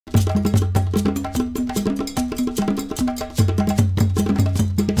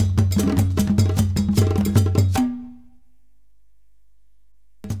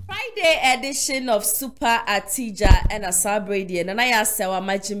Edition of Super Atija and Asabrady and I saw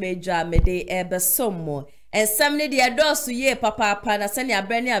my Jimeja Mede Ebesomo and some lady adores to ye papa pana send ya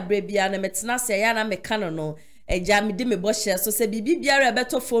brandy a brebiana metnasa yana mecanono a jammy dime bosher so say bibia a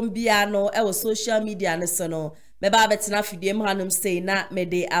better phone biano our social media and sono me babet na fidiem hanum say na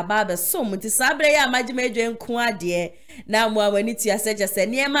mede ababa so muti sabre ya majimejo nkwa de na mo awaniti aseja se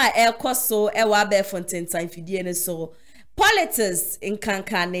niema e koso e wa be fonten time fidie ne so politics in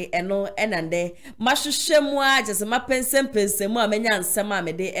kankane eno enande mashushemu just ma pensem amenya nsema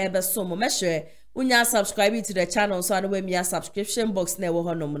me de ebe so mo mehwe unya subscribe to the channel so anu me subscription box na wo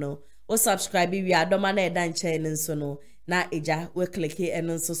honom no o subscribe wi adoma na eda nchen nso no na eja we click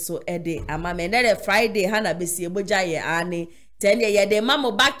eno nso so ede ama me na Friday ha na besi eboja ye ani ten ye de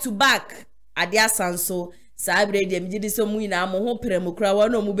mamo back to back ade asanso sabre de mjidi so mu ina mo ho prem kura wo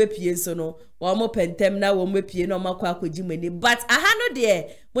no mu bepie nso no wo mo pentem na wo mepie no makwa akogi mani but aha no de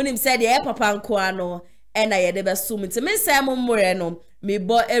monim say de papa nko ano e na ye de beso mti me say mo more no me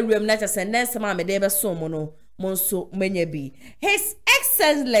bo ewrem na chese nense ma me de beso mo no mo nso manya bi His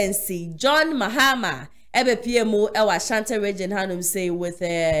Excellency John Mahama ebe PMO e wa Ashanti region hanum say with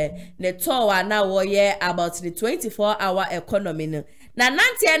ne towa na wo ye about the 24-hour economy no na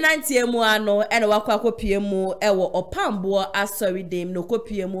 90 mu ano ene wakwa kopie mu ewo Opambour asori dem no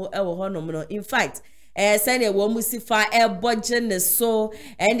kopie mu ewo honom no in fact sene wo musifa boje ne so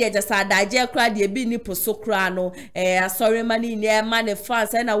ende just adaje kra de bi ni poso kra no asori mani ni e ma ne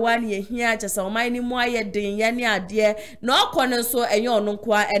fans na wani ehia just o man ni mu aye den ye ne ade na okono so enye ono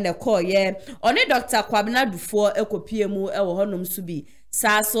kwa ene koye oni Dr. Kwabena Dufo ekopie mu ewo honom so bi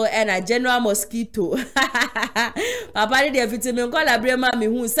Saso and general mosquito. Papa de vitamin call a brema me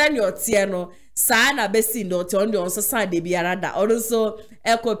who send your tiano. Sana besi no tondi on so Sunday biarada. Also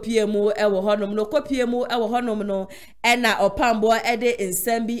eko PMO ewo honum no ko PMO ewo honum no ena Opambour ede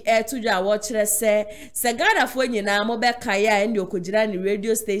insembi tuja watchere se Ghana fo nyina mo be kaya ndi okojira ni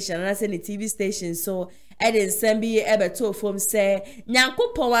radio station na se ni TV station so ede nsembi ebeto fom se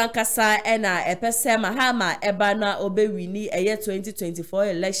nyankopon wankasa ena epese Mahama eba na obewini eye 2024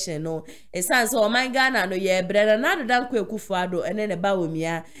 election no esanse o man Ghana no ye brena na dodan kwa ekufuado ene ne ba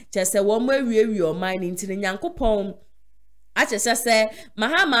womia chese wo mo awie o man ntini nyankopon achese se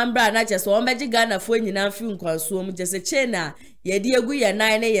Mahama mbra na chese wo meji Ghana fo nyina mfi nkwanso mu chese chena ye di egu ye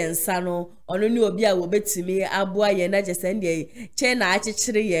nan ne ye nsa no ono ni obi a wo betimi aboa ye na chese ndie chena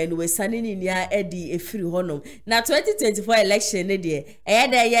achichire ye no wesane ni nia edi efiri honom na 2024 election ne de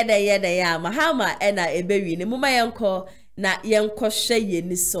yede ya Mahama ena ebewi ne muma yenko na yenko hwe ye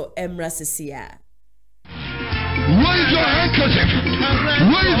ni so emra sesia. Raise your handkerchief.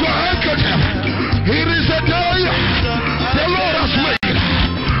 Raise your handkerchief. It is a day the Lord has made.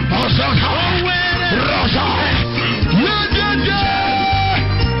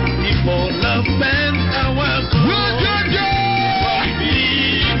 People of men are welcome.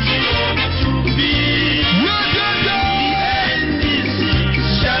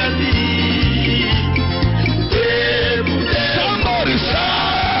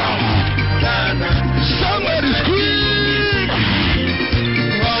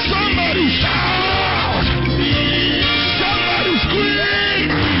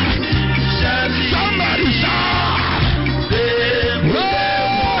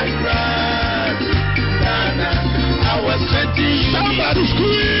 Somebody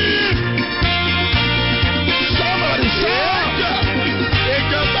scream! Somebody shout! Take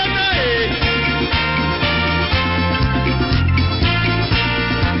your banana!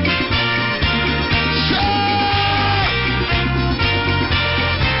 Shout!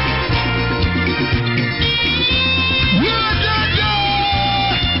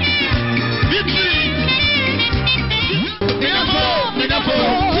 Victory!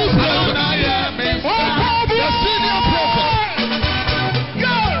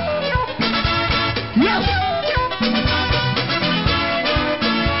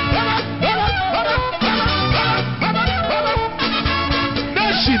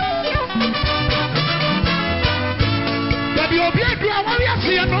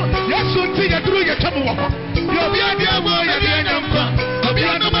 You'll be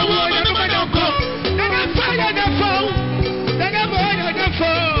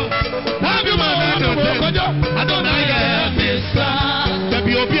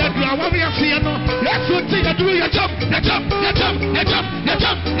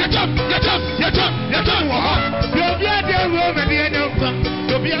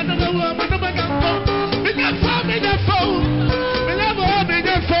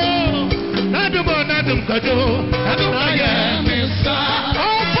Yasum Kado, Adonai, Missa.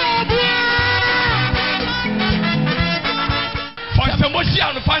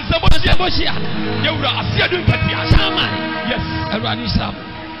 Fansamosia. You are a doing yes, everyone is up.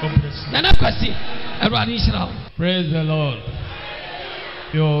 Nana Kwasi, everyone is up. Praise the Lord.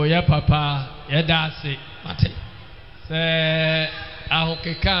 Yo, ya papa, ya dasi. Mate. Se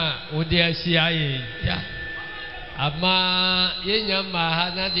ahokeka udia shiaye. Ya. Ama yenya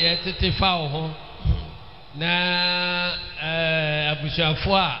mahana de tete fa ho. Na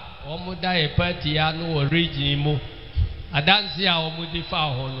abushafo a omuda e party ya no origin mu. Adansie a omudi fa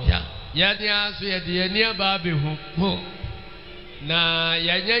ho no. Ya. Ya ni aso ye de ni aba behu. Na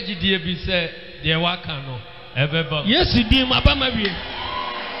yanya gidie bi se de waka no. Ebeba. Yes, di mabama wie.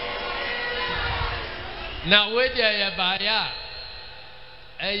 Na we de ya ba ya.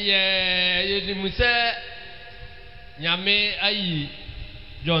 Ye ni muse nyame ayi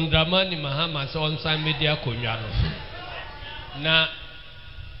John Dramani Mahama so on social media konwa no. Na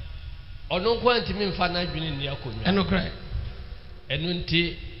ono kwanti mi mfa na dwene ni akonwa. Eno krai. Eno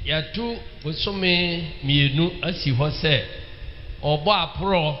nti ya tu bosome mienu asi ho se obo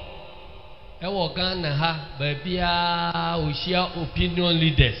apro ewo Ghana ha ba bia ohia opinion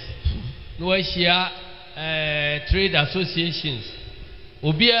leaders no ohia trade associations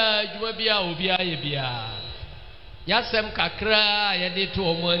obia djuma bia obia ye bia yasem kakra ye de to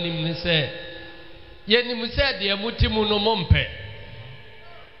omo anim ne se yenim se de mutimu no mompe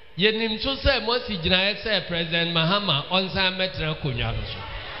yenim so se mo si gina se President Mahama onsan metra konwa no so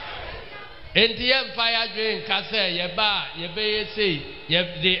enti ye mfa ya dwe nka se ye ba ye be ye sei ye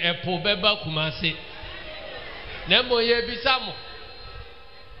de epo beba Kumasi na mo ye bisamo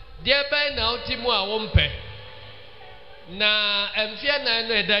de be na otimu a wompe na emfia na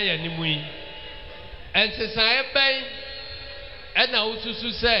no eda ya nimu yi ensesan eben ena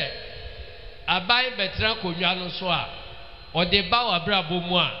ususu se aban betra konwa no so a ode ba wa brabo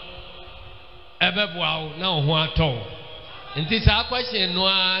mu a ebeboa na ho aton nti sa question no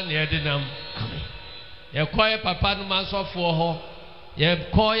a na edinam ye koye papa no masofo ho ye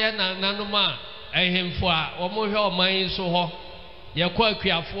koye nananum a ehemfo a omo hwe oman so ho ye ko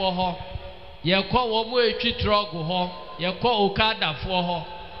akuafo ho ye ko wo mo etwi trogo ho ye ko okada fo ho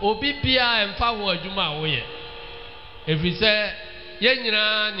obi bia emfa ho adwuma wo ye efise ye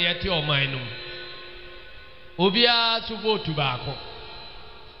nyina na ye te oman no obi a so vote baako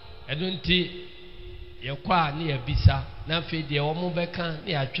eno nti ye kwa na ye bisa na fe de wo mo beka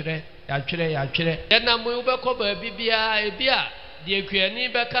na ya twere ye na mo wo beko ba bibia e bia de akuani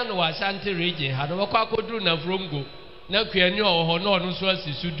beka no Ashanti region ha no beko akoduru na Vromgo na akuani ho no no so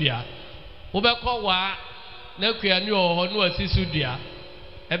asisudua wo beko wa na akuani ho no asisudua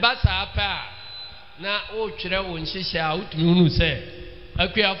e ba sa pa na wo twere wo nhihia a utumi hunu se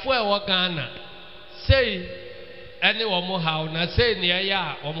akuafo e wo Ghana sei ene wo mo hawo na sei ne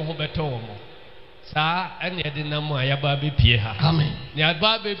ya wo mo ho beto wo mo sa ene de nam a ya ba be pie ha Amen. ya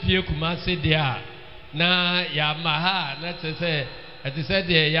ba be pie Kumasi de a na ya maha na tse ati se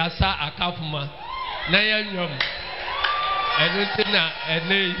de ya sa akafuma na ya nwom enu nti na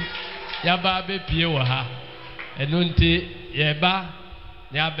ene ya ba be pie wo ha enu nti ye ba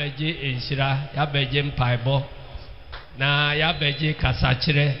ya beje enhira ya beje mpaibo na ya beje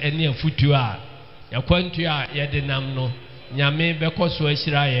kasachire ene afutu a ya kwantu a ye de nam no nyame bekoso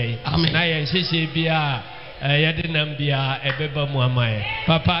ahira ye na ye nhihye bia ye de nam bia ebeba mu amaye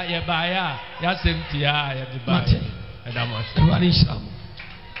papa ye ba ya semtia ye de ba edamas Everyone is up.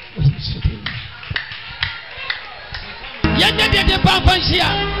 Ya de papanshia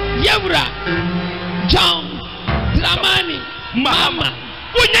Yewra John Dramani Mahama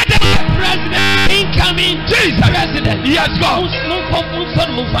President incoming Jesus President. Yes, God. Yes,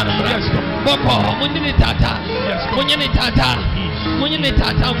 God. Boko munyini tata. Yes, God. Munyini tata. Munyini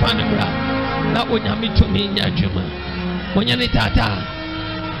tata mfanimra. Na unyami tumi nyajuma. Munyini tata.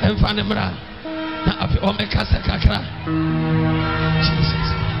 Mfanimra. Na afi omekasa kakra.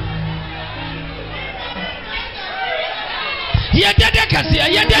 Jesus. Yedede kasia.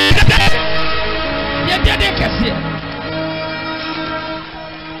 Yedede kasia.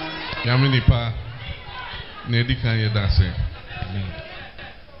 Yamini pa Nedika Yedase.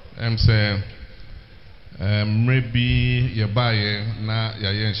 Say maybe ye buy na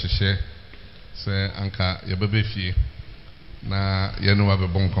yayen shishe se anka ye bebe fie na ye no wabe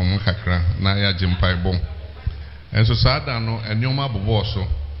bon kom kakra na ya jimpai bon. Enso sada no enyoma bobo so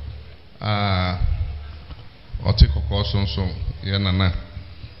oti kokko so ye nana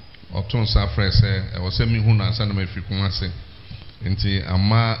otun sa frese e wo se mi hu na ansa na mafi Kumasi nti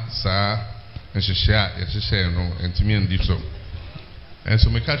ama sa nhihye a yehye no ntimi ndi so And so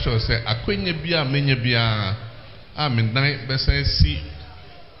me catch us say akwenye bia menye bia a me dan besen si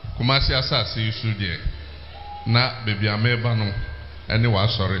Kumasi asase isu de na baby ameba no ene wa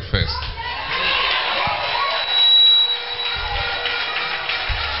sorry first.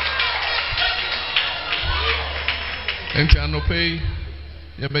 Enti anope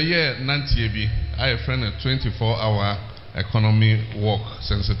yebeye nantie bi I friend a 24-hour economy work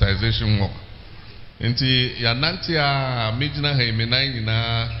sensitization work. Enti ya nantia mejina ha me nan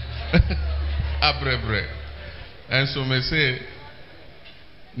nyina abrebre. And so me say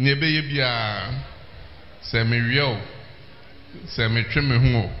nyebeye bia se me wieo se me twe me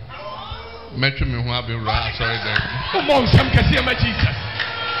hu metwe me hu abewura sorry then. Omo nsam kase ma Jesus.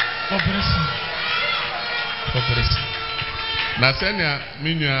 Operation. Na senia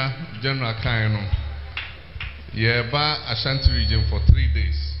minua general kan no ye ba Ashanti region for 3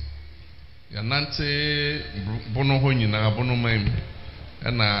 days. Ya nante bono ho nyina bono mam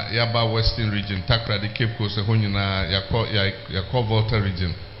na ya ba western region Takra the Cape Coast ho nyina ya ko Volta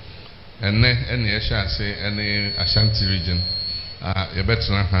region. Ene ya sha se ene Ashanti region. Ya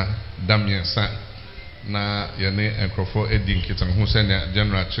betra ha damien sa na ye ne enkrofo edin kitan ho senia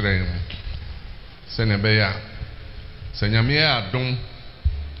general chire senia be ya Senyame adom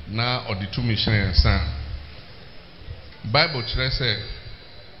na oditumi hyen san Bible kire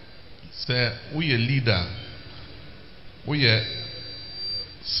say we a leader we a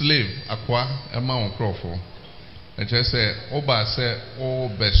slave akwa ema onkrofo e kire say oba say o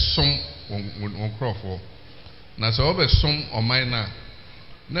besom onkrofo na say o besom oman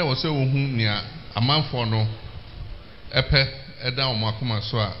na wo say wo hu nia amanfo no epe eda omakoma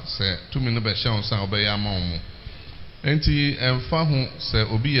so a say tumi no be hyen san obeya ma omo. Enti emfa hu se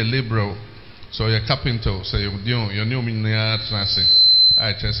obi ye labor so ye carpenter so ye dion ye ne omi na trance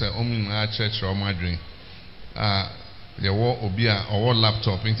a che se omi na church o madwin ye wo obi a owo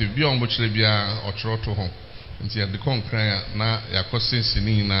laptop enti bi on bo kire bia o tro to ho enti ye de konkran na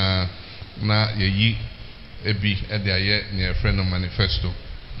yakosinsini na ye yi ebi e de aye ne friend no manifesto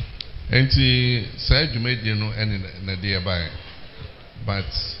enti say dwumedie no ene na de ye bai but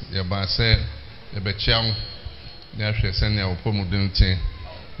ye ba say ye be chiam na hwe sene Opambour ntin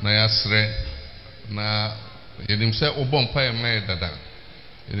na yasre na yenim se obon pa e mai dada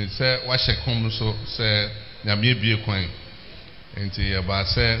yenim se wa hyekom so se nyame bie kwan enti ye ba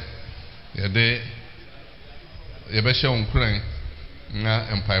se ye de ye be hye onkuran na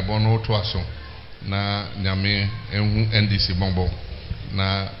empaibo no to aso na nyame enhu NDC bombo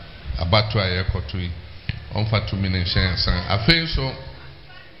na abatu aye kotui onfa 2 million san afei so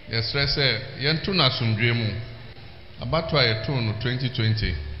ye stress ye ntu na sumdwe mu About a tone of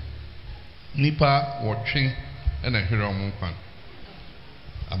 2020 Nipa watching and a hero monkwan.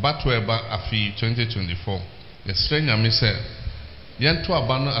 About weba afi 2024. The stranger me said, Yanto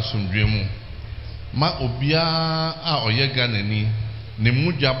abano asumdremu. Ma obia a oyega neni ne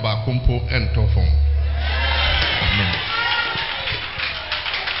muja ba kompo entofon.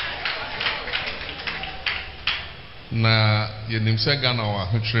 Na yenimse Ghana wa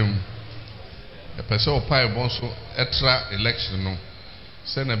hutrem. A person of Pai Bonso extra election no.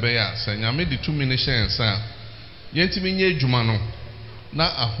 Send a bear, send Yamidi 2 minutes and son. Yentimi Jumano. Na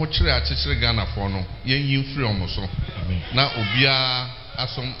a hotre a chichre Ghana for no. Yen you free almost so. Na Obia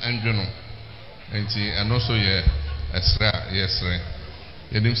Asom Andreno. And also ye extra, yes,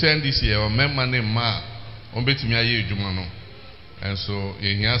 Yedim send this year, or member name Ma, on Betimia Jumano. And so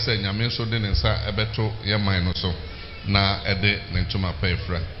ye answer Yamin so den and sa abeto Yamino so. Na Ede Nentuma pay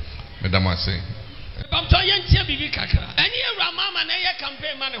friend. Madam I say. But to yentia bibi kakra. Any Ramama na ye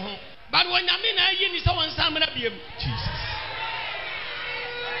campaign man ho. But when Yami na ye ni so wan sam na biem. Jesus.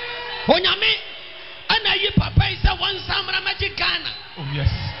 When Yami ana ye papa is wan sam na magic Ghana. Oh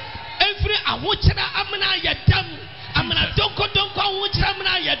yes. Every awochira amna yadam. Amna donko awochira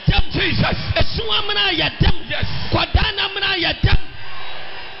amna yadam. Jesus. Esu amna yadam. Yes. Kwadana amna yadam.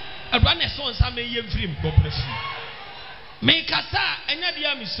 Arwane so wan sam ye mfrim. God bless you. Me kasa enya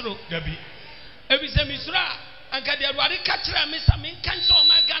dia misro gabi. Ebise misra anka de Awurade ka kire me sa me kan so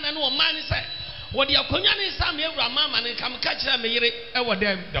ma Ghana no man ni say wo de akonya ni sa me Awura mama ne kam ka kire me yire e wo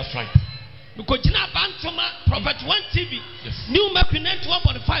dem. That's right. Because jina Bantama Prophet 1 TV. Yes. New Maquinet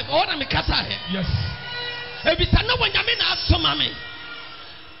 1.5 order me kasa he. Yes. Ebise na wo nyame na asoma me.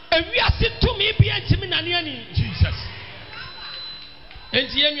 Ewi ase to me bia ntimi na ne ani. Jesus.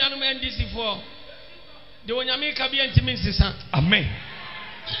 Enti enuanom NDC for de wo nyame ka bia ntimi nsisa. Amen.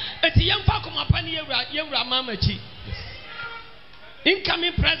 Eti yemfa koma pani yewura mama chi.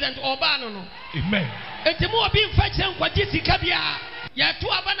 Incoming president Obano no. Amen. Eti mo obi mfa kire nkwaje sika bia ya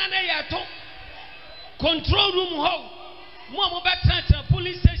to abana na ya to control room ho mo better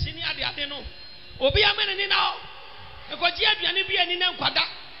police station ya de no obi amene ni na ekwaji aduane bi ani na nkwada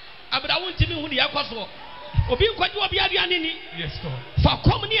abra wontimi hu de yakoso obi nkwaji obi aduane ni yes God fa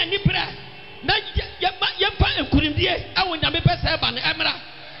kom ni ani pre na yempa enkurimdie awo nyame pese ba ne emra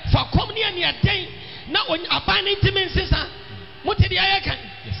fa kom ni ani aden na aban ni ntimi nsesa mutedi ayekan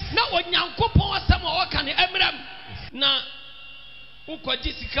na onyankopon asem o kan emra na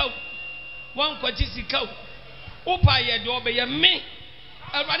ukwaji sikaw wan kwaji sikaw opa ye de obeye me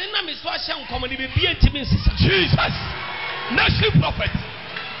awade na me so ahye nkom ni be bia ntimi nsesa Jesus national prophet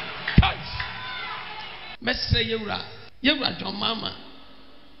mesre yewura John Mama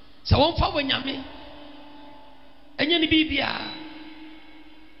sa won fa wanyame enye ni bibia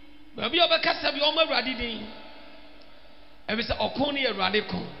ba bia obekasa bi o ma awurade din ebe se okon ni awurade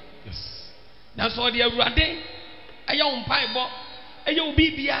kon yes na so de awurade aye on pai bo aye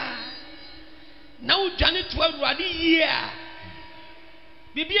obi bia na udwane to awurade yie a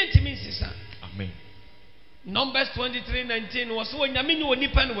bibia ntimi nsesa amen. Numbers 23:19 was so nyame ni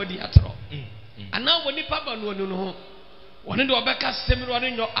onipa no wodi atro ana wonipa ba no no woni de obeka semiro no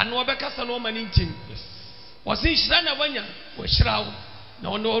nyo ana obeka sa no mani ntim was nhira na wanya wo hirawo na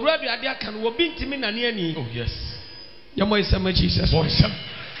ono awurade ade aka no wo bi ntimi na ne ani Oh yes. yamo isema Jesus Voice.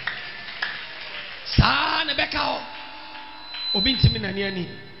 sa na beka ho obi ntimi na ne ani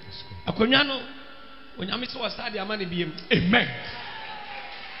akonwa no onyame so wasade amane biem Amen.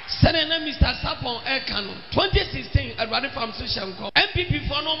 Sene na Mr. Sapon Ekano 2016 Edward Farm Social Call MPP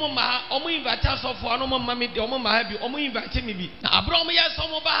for no ma omo invite us for no ma me omo ma bi omo invite me bi na abro omo yes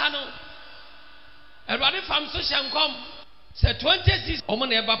omo ba ha no Edward Farm Social Call say 26 omo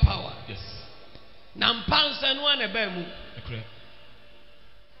na eba power Yes. na mpansa no na eba mu Correct.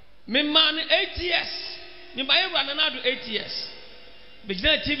 me man 8 years ni ba yeru na do 8 years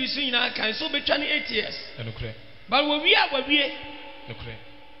bigina TV so nyina kan so betwa ni 8 years Correct. but we wie Correct.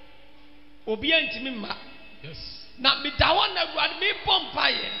 obi antimi ma Yes. na me da won na awurade me pompa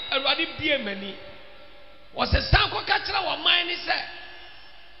ye awurade bie mani wo se san ko ka kira wo man ni se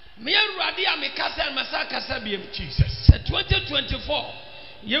me awurade a me kasa ma sa kasa bie Jesus. se 2024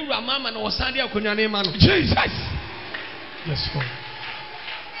 ye wura mama na wo san de akonwa ne ma no Jesus. Yes God.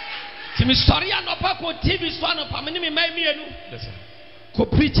 ti mi story an opa ko TV so an opa me ni me mai mienu Yes sir. ko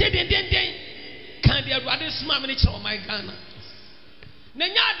preach den kan de awurade suma me ni kira o my Ghana na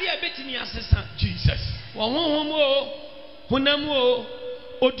nya de a betimi asesa Jesus. wo honhom o honam o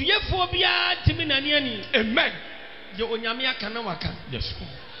oduyefo bia timi na ne ani Amen. ye onyame aka na waka Yes God.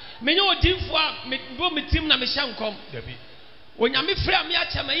 menye odinfo a me bo metim na me hya nkom David. onyame frɛ me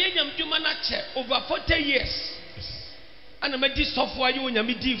acha ma ye nyam dwuma na che over 40 years Yes. ana madi sɔfo aye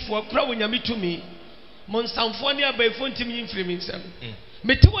onyame difo akura onyame tumi monsamfo ne abaifo ntim yimfiri mi nsɛm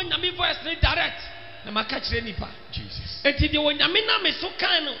meti onyame voice ne direct na maka kyerɛ nipa Jesus. enti de onyame na me so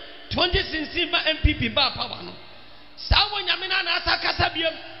kan no 2016 ba MPP ba power no sa onyame na na asa kasa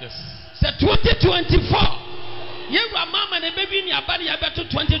biem Yes. sɛ 2024 yewura mama ne baby ni abade ya beto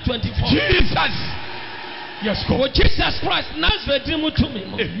 2024 Jesus. Yes God. o Jesus Christ Nazareth mu tumi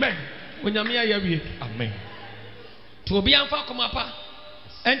mo Amen. onyame ya yawie Amen. to obi amfa komapa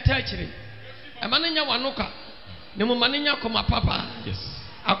enta kyire amane nya wanoka ne mo mane nya komapa pa Yes.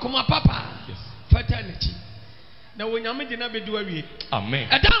 akoma papa Yes. fata ne chi na wonyame de na bedu awie Amen.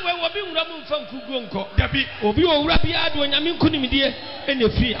 edan we obi nwura mu mfa nkuguo nko David. obi owura bia de onyame nkunimdie ene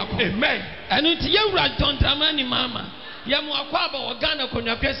fi akọ Amen. eno nti yewura tontama ni mama ya mu akwa aba ogana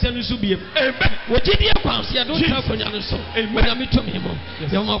konwa kwese no so biem Amen. wogidie kwanso ya do tra konwa no so Amen. onyame tomi mo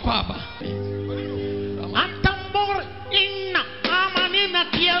ya mu akwa aba Atambor inna amanina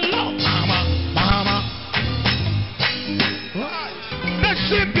kielo. Mahama. Let's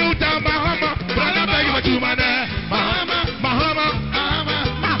ship you down Mahama. Brother, beg you to my name. Mahama. Mahama.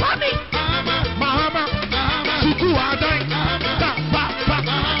 Mahami. Mahama. Suku Adai.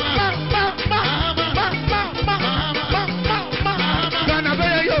 Gana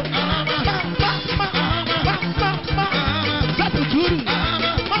beg you. Zaputuru.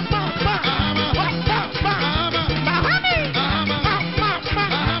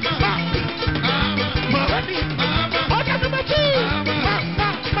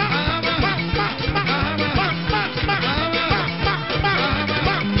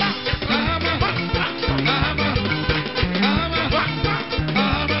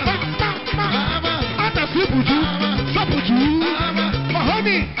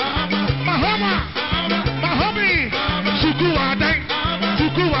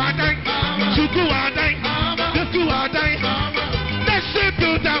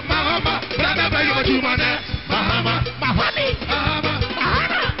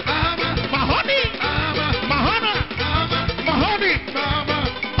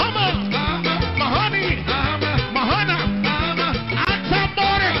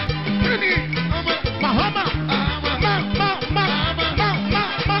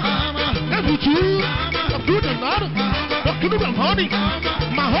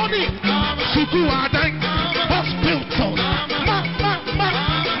 Mahoney, Mahoney, Suku Adang, Hospital,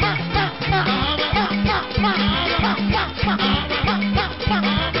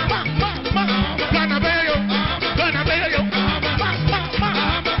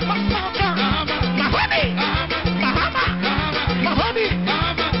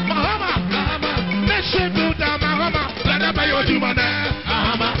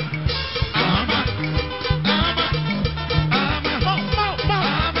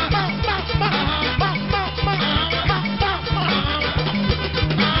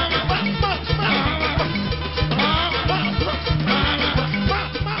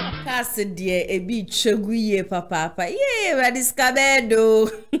 dear ebi choguye papa yeah radiskabedo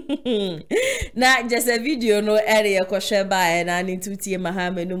na just a video no area ko sheba na ni tutie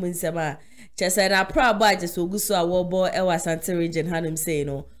Mahama no munsema chese na proba just oguso awobo e wa Ashanti region hanum say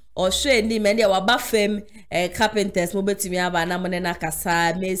no o hwe ni me de wa ba fam carpenters mo betumi aba na mo ne na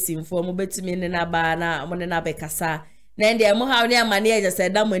kasa mason fo mo betumi ne na ba na mo ne na be kasa na ndi mo ha ne amane just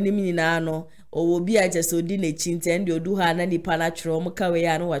da mo anim nyina no o obi just odi na chinte ndi odu ha na nipa na twro mo kawe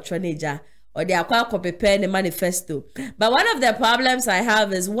ya no wa twa na eja or they are quite prepare the manifesto. But one of the problems I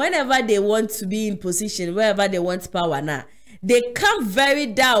have is whenever they want to be in position, wherever they want power now, they come very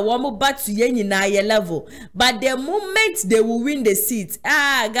down, one more back to yenye level. But the moment they will win the seat,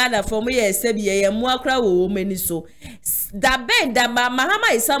 Ghana for me, sebi more crowd women so that ben that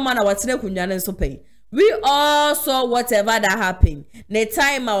Mahama is someone I was never so pay. We all saw whatever that happened. Ne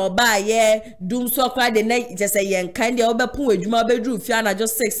time our buy yeah doom so cry the night just say yen kind of obepu adwuma bedru fiana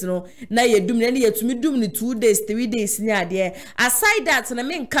just 6 no na ye doom na ye tumi doom ni 2 days 3 days nya there. Aside that na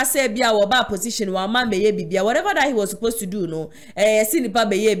me nkasa bia wo ba position wa ma meye bibia whatever that he was supposed to do no si nipa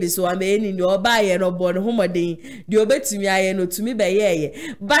be ye bi so am ni ni oba ye no bo no homoden di obetumi aye no tumi be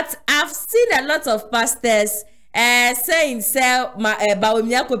ye. But I've seen a lot of pastors saying say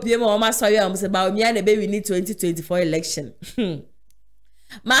Bawumia kopie ma oma sorry am say Bawumia na be we need 2024 election.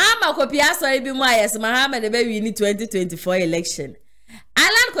 Mahama kopie sorry bi mu ayes Mahama na be we need 2024 election.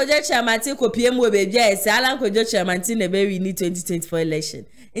 Alan Kojo chairman kopie mu be bia say Alan Kojo chairman na be we need 2024 election.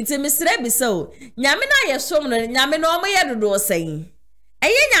 Nti misre bi so nyame na yesom no nyame no omo ye dodo osan.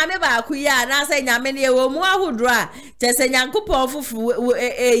 Eye nyame ba ku ya na say nyame ne wo mu ahodro a chese nyankopon fufu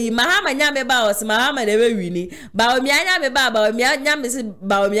Mahama nyame ba os Mahama na be wini ba omi nyame ba omi nyame se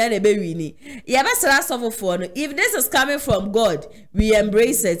ba omi na be wini ye be sra sofofo no. If this is coming from God we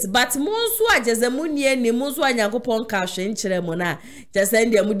embrace it, but munsu a chese munie ni munsu a nyankopon ka hwe nkire mo na chese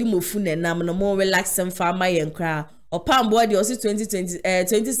ndie mudi mofu ne nam no mo relax mfa ma ye nkra. Opambour the also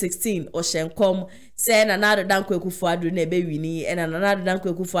 2016 Oshenkom say na nado danko ekufuado na ebe wini and another danko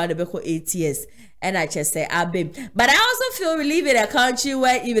ekufuado beko 8 years and I just say abim. But I also feel we live in a country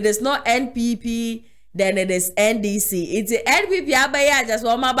where if it is not NPP then it is NDC. It's NPP abaya just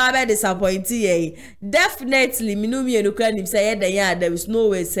one my baba disappointed. Definitely minumi enukra nim say there is no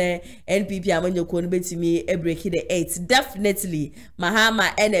way say NPP amanyo ko beti me e break the 8. Definitely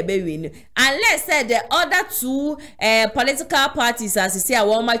Mahama and ebe win. Unless say the other two political parties as say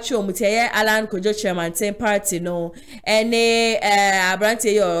one match omuteye Alan Kojo chairman party no and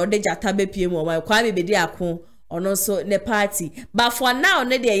Abrante or the Jatabe PM or Kwame Bedi Akon ono so ne party. But for now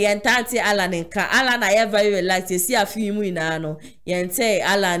ne de yentante Alan nka Alan I very relax see a few mu ina no yente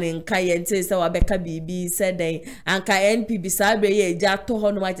Alan nka yente se wabeka bibi said then anka NPP sabe ye ja to ho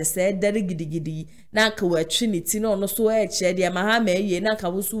no ma say dere gidigidi na nka wa trinity no ono so e che de Mahama ye na nka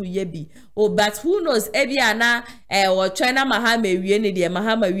wo so ye bi oh but who knows ebi ana wo China Mahama wie ne de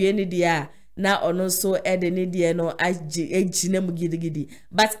Mahama wie ne de a na ono so edeni de no agina mu gidigidi.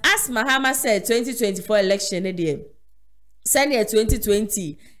 But as Mahama said 2024 election ne de send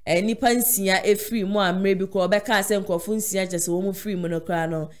 2020 nipa nsia e free mu amre bi ko obeka ase nkofo nsia chese wo mu free mu no kra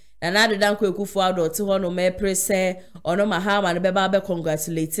no na nado danko ekufu ado te ho no me prese ono Mahama no beba be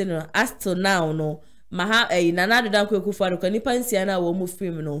congratulate no as to now no na nado danko ekufu ado nipa nsia na wo mu free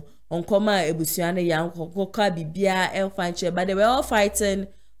mu no onkoma ebusua ne ya nkokoka bibia enfanche but they were all fighting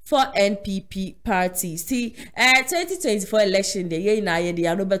for NPP party. See, 2024 election the ye na ye de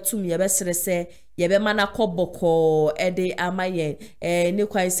ano betum ye besere se ye be mana koboko ede amaye ni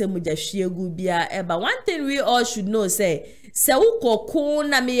kwan se mujahwiegu bia eba. One thing we all should know say ukoku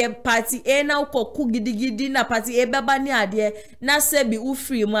na me party na ukoku gidigidi na party beba ni ade na se bi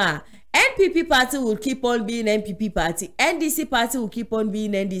ufri ma NPP party will keep on being NPP party, NDC party will keep on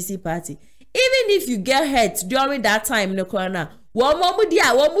being NDC party. Even if you get hurt during that time in the corner, one more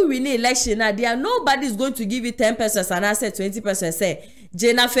win election, there nobody is going to give you 10% and I said 20%. Say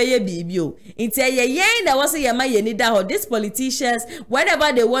Jena feye bibio. Inte ye that was a yama yenida or these politicians,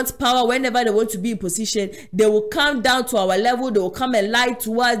 whenever they want power, whenever they want to be in position, they will come down to our level, they will come and lie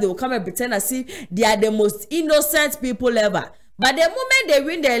to us, they will come and pretend as if they are the most innocent people ever. But the moment they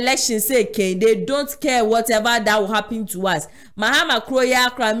win the election, say okay, they don't care whatever that will happen to us. Mahama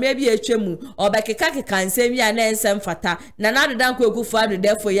kroya kra maybe a chemu or bekeka can say me and then some fata. Nana dan kweku fadu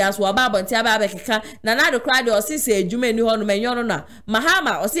there for years. Wababa ntiaba bekeka. Nana the crowd or see say jume ni honu men yonona.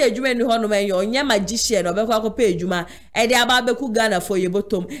 Mahama or see a jume ni honu men yon nye magician or beko pay juma. Edi ababeku Ghana for your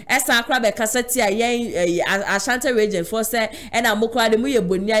bottom. Esa kra bekaseti a yen Ashanti region for say and a mukra de muye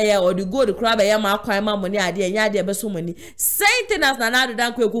bunya or the go the crab ya ma kwama money ade nya de beso money. Same thing as Nana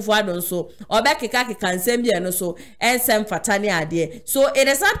dan kweku fadu so or bekeka can say me no so and some fatani. So it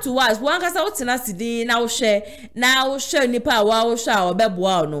is up to us. One kasa wotina sidi na wo share nipa wa share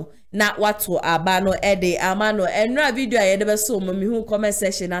obeboa no na wato abano ede amano enra video ayede be so mo mi hu comment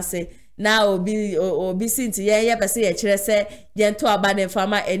section ase na obi sinti ye pese ye kire se ye to abane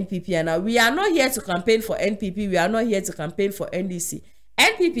farmer NPP na we are not here to campaign for NPP, we are not here to campaign for NDC.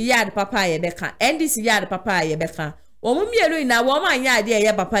 NPP yard papa ye beka, NDC yard papa ye beka. Omo mielu na wo ma nya ade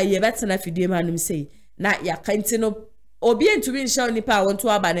ye papa ye betena fidie manum sei na ya kantino obi ntumi nhyɛ nipa won to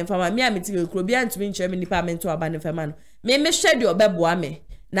aba ne fama me ameti obi ntumi nhyɛ me nipa me to aba ne fama no me hwɛ de obɛboa me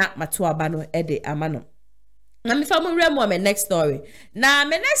na mato aba no ede ama no na me fama wura me next story na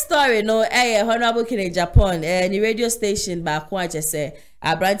me next story no honorable king Agyapong ni radio station ba ko agese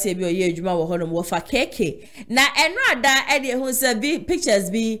Adansie bi oye adwuma wo honom wo fa keke na enrada ede hu se bi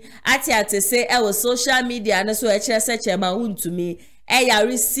pictures bi ati say social media na so kyerɛ sɛ kyema Wontumi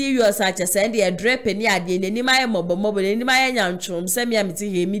very serious at send the drip and ya de ni my mobile ni my yanchum send me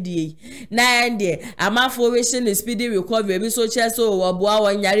amiti media na ende amafowation is speedy recovery bi so che so oboa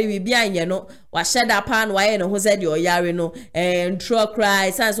won yare bi bia nye no wa sheda pan wa ye no ho said your yare no tro cry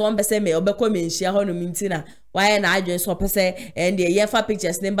sans one person me obekọ me nhia ho no mintina why na adwen so pese and the yefa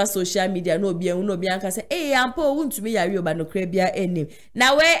pictures number social media no obi enu no obi anka say ampo Wontumi yare oba no kra bia enim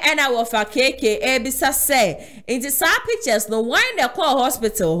na we ena wo fa keke bisa say into sa pictures no why the call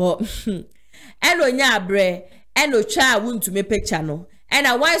hospital ho eno nya abre eno twa Wontumi picture no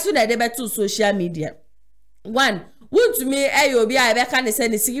ena why so na dey beto social media one Wontumi obi a be kan say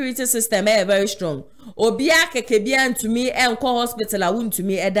the security system very strong obi akeke bia ntumi enko hospital a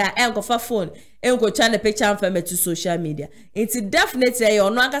Wontumi eda enko fa phone enko cha na picture am to social media it's definitely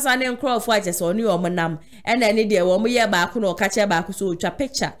ono akasa ne nkro fo agese ono yo monam ena ne de wo mo ye ba ko no ka che ba ko so twa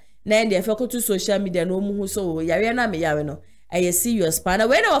picture na de fe ko to social media no mu hu so yare na me yare no serious pana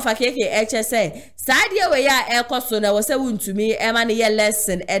when of a keke HSA sadia we ya ekoso na wo se Wontumi ema ne ye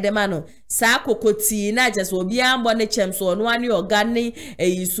lesson edemano sa kokoti na just obi ambo ne chem so no ane organi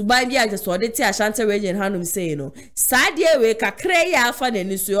suban bia just so de ti Ashanti region hanum say no sadia we kakre ya afa na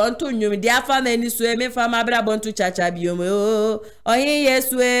ni so onto nwum de afa na ni so me fa mabra bonto chacha biom oyin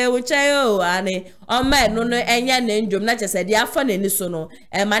yesu wo chayo ane o ma no no enya na ndwom na just de afa na ni so no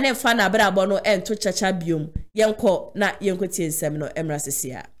ema ne fa na bra bo no ento chacha biom yenko na yenko tie nsem no emra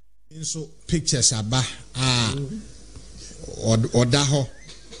sesia so pictures aba oda ho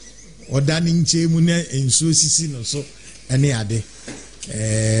oda ni nchemu na enso sisi no so ene ade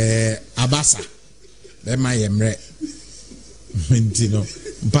abasa be ma yemre mentino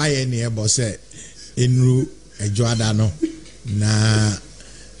mpaye ne ebo se enru ejoada no na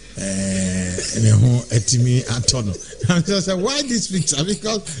ne ho etimi atono and so say why this picture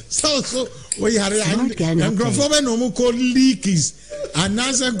because so we are and graphobe no mo call leaks and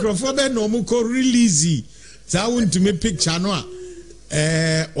answer graphobe no mo call release za Wontumi picture no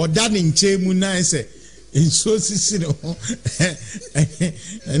a oda ni nchemu na say so sisi no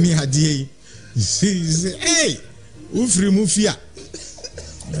any hadie say hey ufri mufia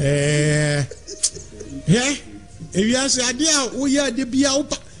if you say adia we are the bia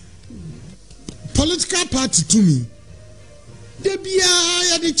political party to me de bia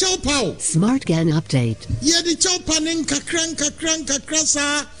ya de chopao smart gan update ya de chopanen kakran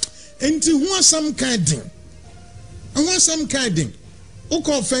sa enti hu asam kadin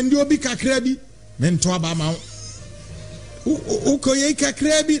uko offend obi kakra bi mento aba ma uko ye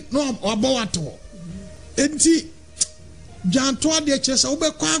kakra bi no obawato enti janto ade chesa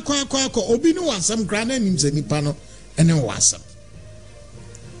ube kwa obi no wasam kra na nim se nipa no ene wasam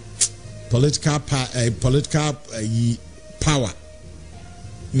political power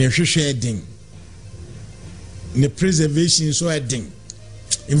ne hwehwe din ne preservation so edin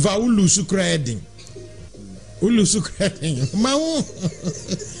infa ulusu kra edin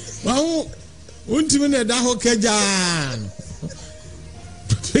mawu Wontumi ne da ho kajan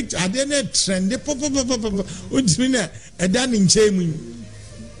picture ade ne trend pop Wontumi ne eda ni nchemu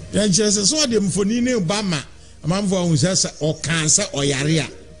just so the Mfonini Obama, a man for who says or cancer or yaria,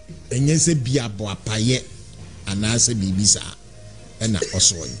 and yes, a beer boa paye, and answer bibisa, and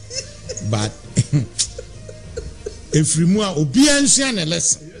also. But if we move obedience a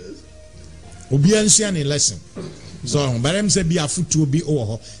lesson, obedience a lesson. So, but I'm saying be a foot to be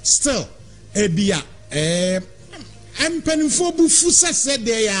over. Still, a beer, I'm penning for Bufusa said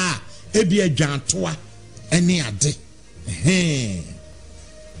they are a beer jantua, any a day.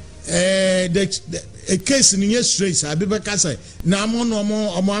 A case in your streets, I be back as I now no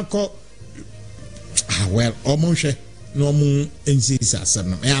more well, almost no more instances.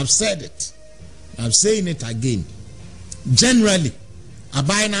 I have said it, I'm saying it again. Generally, a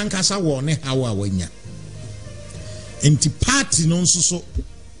buy an ankasa warning how I win ya. Inti party no so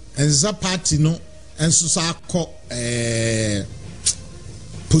and za party no and so sa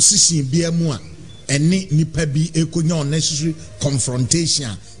position bi emu a ene nipa bi ekonya unnecessary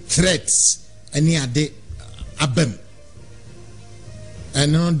confrontation threats any ade abem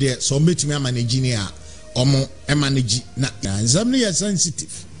and no there so metimi manage ni a omo manage na exam no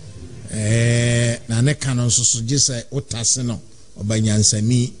sensitive na ne kan so so je say otase no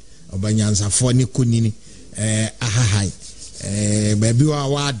obanyansani obanyansafo ni konini ahahai baby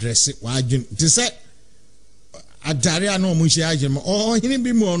wa address wa adwin ti say adare ano mo hia agye mo hini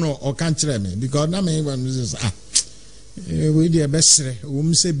bi mo no o kan kire me because na me say we dey besre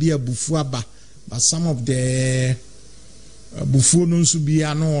wo say bi abufu aba but some of the abufu no nso bi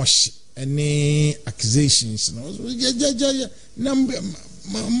ano ohye any accusations no na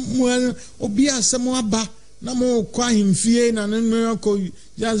mo obi asemo aba na mo kwa himfie na no ko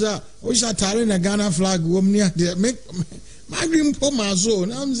jaza o shatare na Ghana flag wo mni ade my dream for my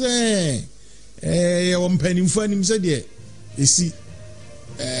zone I'm saying won panim fanim say de esi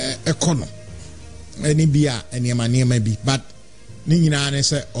ekono eni bia eni ma bi but ni nyina ne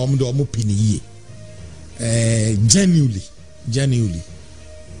say omdo omo pini yie genuinely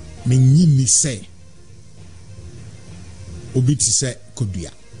me nyini say obi ti say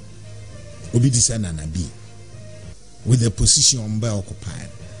kodua obi ti say nanabi with the position on by occupy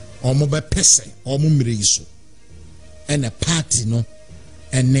omo be pese omo mreiso and a party no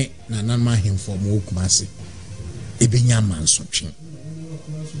ene nanama him for mo Kumasi ebenya manso twen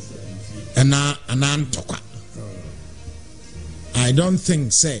ana antokwa. I don't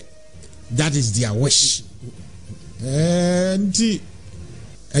think say that is their wish nti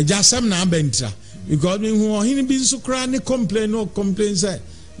ejasem na bentra because me who hini bi so kra ne complain say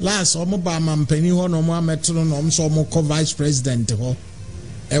last omo ba mampani ho no mo ametro no so mo co vice president ho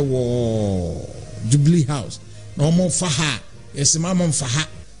ewo Jubilee House no mo fa ha yesima mo fa ha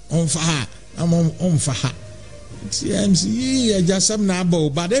on fa ha on fa ha TMC ejasem na aba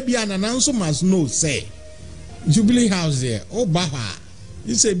but e bia na so must know say Jubilee House there o ba ha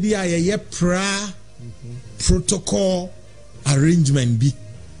you say bia ye protocol arrangement bi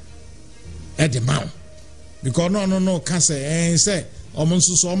at the mount because no can say say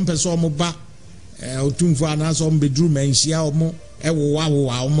omonso so mpeso omoba otumfo anaso ombedru manhia omo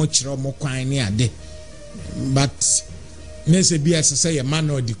ewowa omo kire omo kwan ne ade but me say bi say a man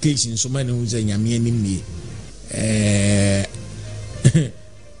education so many who say nyame anim nie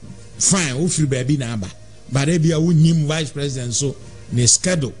fine o free baby na aba but e bia wonyim vice president so ne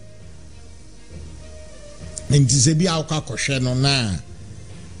schedule nti se bia akwa kohwe no na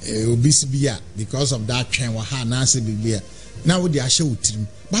obisi bia because of that train wa ha na se bia now they are shouting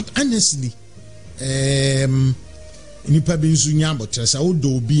but honestly nipa bi nsu nya botresa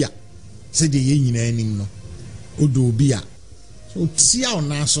odo obi a se de ye nyina anim no odo obi a so tia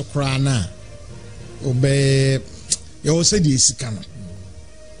ona so kra na obe ye o se de esika no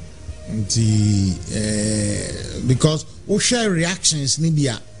nti because o share reactions ni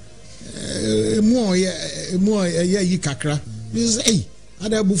bia mo ye yi kakra this hey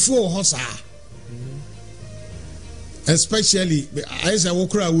ada before hosa especially as I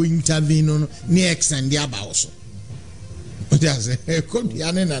walk around we intervene on near extend the about so but as a could be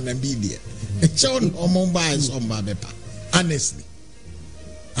an anabili shown on mobile on babepa honestly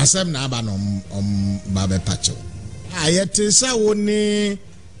as I'm now on babepacho I yet is a one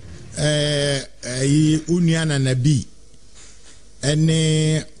union and a bee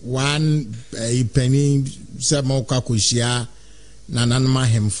any one penny samoka kushia nananma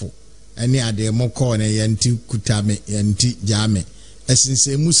hemfo any ade moko na yanti kutame yanti jame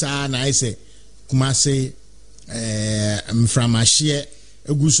esinse musa na ise Kumasi mframahye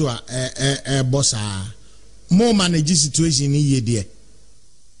eguso a bossa more manage situation ni ye de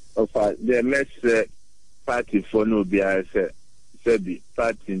of the less party for no be say be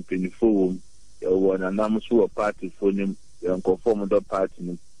party in penifo one and am so party for him and conform the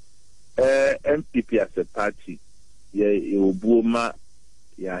party MPP as a party ye oboma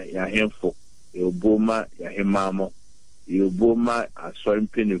ya hemfo ye oboma ya hemamo ye oboma asori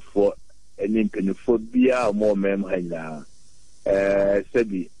mpenifo eni mpenifo bia mo mem hanya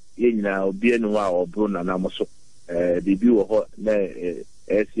sebi ye nyina obi enu a obro na namoso bibi wo ho na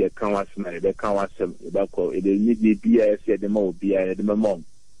esi kanwasem ebe kanwasem ebe ko ede ni bia esi ede ma obi a ede mom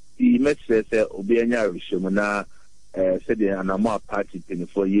I message say obi anya rishemu na said the anama party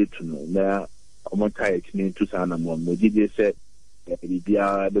penifo yetu no na omonta etini 2000 mo gidi say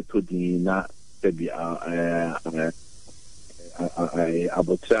bia beto din na sebi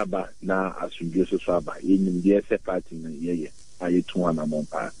abotraba na asubio so aba yenim the say party na yeye ayetu anamon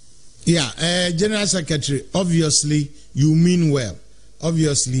pa. Yeah, General Secretary, obviously you mean well.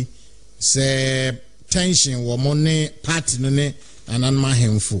 Obviously say tension wo money party no ne ananma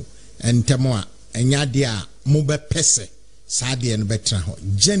hemfo entemoa enya dia mo be pese saade no betra ho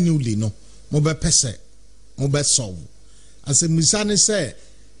genuinely no mo be pese mo be solve as a misane say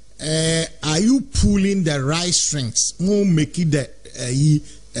are you pulling the right strings mo make it the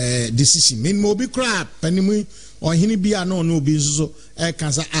decision mean mo be crap panimu ohini bia no no obi nso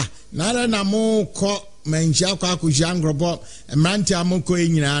kan say na mo ko manjia kwa akujangrobo mranti amoko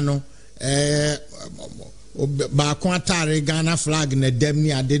enyina no ba ko atare Ghana flag na dem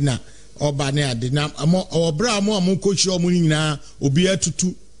ni ade na oba ne ade na obra mo amunkochi omu nyina obi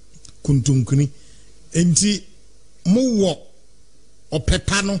atutu kuntunkuni enti mo wo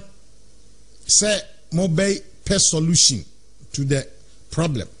opepa no say mo be per solution to the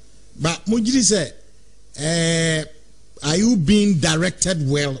problem but mo jiri say are you being directed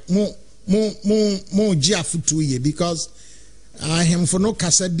well mo jiafutu ye because him for no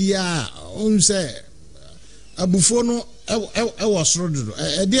kasa bia on say abufo no e was rodo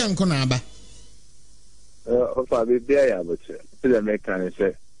e dey anko na aba ofa be bia ya but the mechanic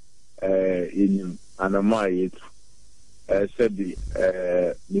say in anama yet said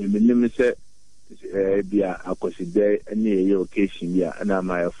minim say bia akoside any ye occasion bia na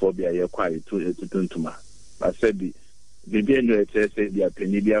my phobia ye kwai to tuntuma but said bibia no say bia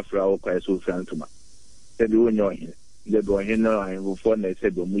peni bia fra o kwai so frantuma said we nyo hin the boy hin no I before na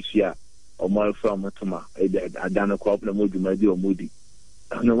said o musia o mal from tuma adana ko na moduma di o mudi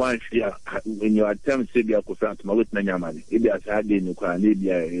no one fear when you attempt say bia ko frantuma wit na nyamade e bia sa de ni kwa na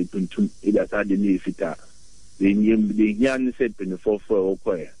bia tuntum e bia sa de ni fita the yan said peni for o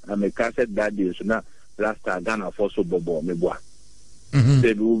kwai am a cassette that day so na last Ghana for so bobo me boa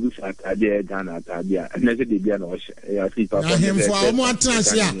they will be at Adia Ghana Tadia and never did be an ocean. I think for more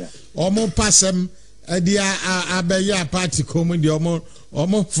transia or more passem dia abeya party come the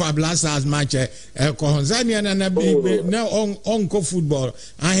omo fabulous as much Kohonzania and be now on football.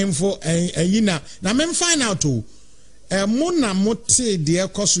 I am for a yina. Now men find out too. Mona mote dear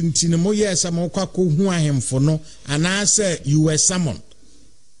Cosuntino mo yes I'm kwako who I am for no and I say you were summoned.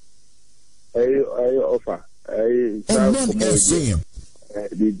 I offer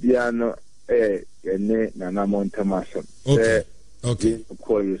the piano Nana Montamasson. Okay.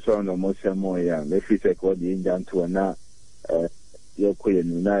 Call your son or Mosa Moya. If you take what the Indian to an your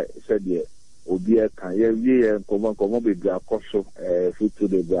queen, said, Obia can ye and come on with Blacoso, food to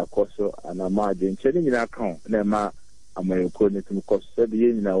the Blacoso, and a margin, checking in account, Nema, American to cost 7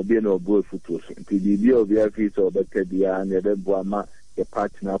 years now, be no boy foot to the of the feet or the Tedia and the Buama, the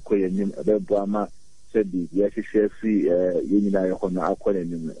partner, Queen, the Buama. Said the share free union on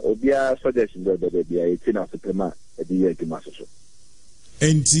aquarium. Obia suggestion that there be a 10 of September at the year to Master.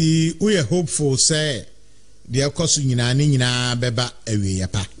 And we are hopeful, say, the Acosu Nina Beba away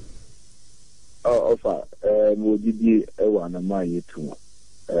apa. Oh, offer, would you be a one of my year too?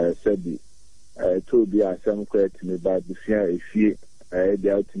 Said the to be a some credit to me by the fear if you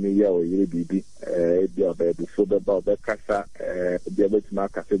doubt me, or you be before the Baba Casa, the other to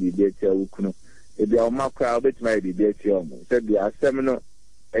Marcus, the data we couldn't. Ebi a ma kwa obet ma bi be ti omo se bi asem no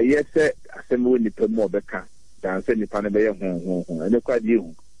eye se asem wo nipa mo beka dan se nipa no be ye hon ene kwa di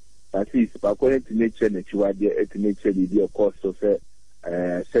hu that is ba ko enti nature na chiwade enti nature bi course so se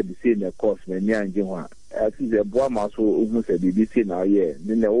the same course na ni anje ho at is e bo ma so ohun se bi si na ye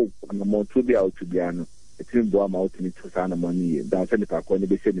ni na o na mo to bi out bi ano eti bo ma o tini to sa na mo ni dan se nipa ko ni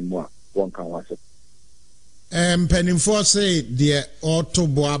be se ni mo a won kan wa so penifo say the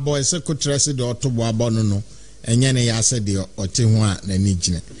Otoboa boy secretary the Otoboa no enye ne ya say the ote ho a na ni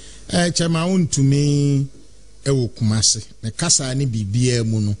gine chema Wontumi ewo Kumasi ne kasa ne bibia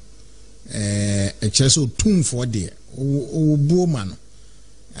mu no chese otumfo de obuo ma no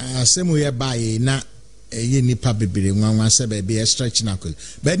asemo ye bae na ye nipa bebere nwanwa se ba be stretch na ko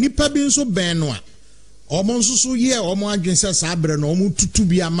ba nipa bi nso ben no a omo nso so ye omo adwense sa abre no omo tutu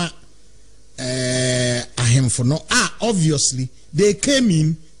bi ama ahemfo obviously they came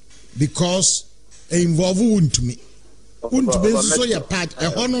in because involve Wontumi so your part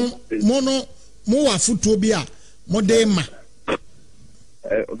mono mo afuto bi a modema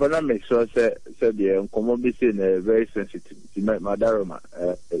but I make sure say the common be seen very sensitive to Madaroma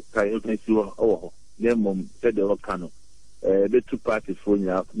can you see oh them said the cano the two parties for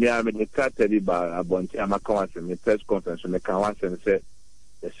you me I mean the cat tell you about Abonti me press conference me can once and say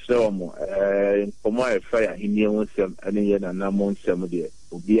the show for more fire he knew some any year and among some there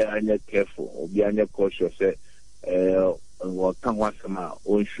be careful or be cautious or can once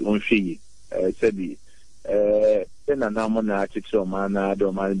on she said then an amount of chicho man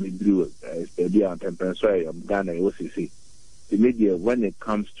don't mind me blue be on temperature of Ghana OCC. The media when it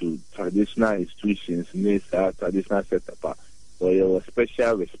comes to traditional institutions needs traditional setup for your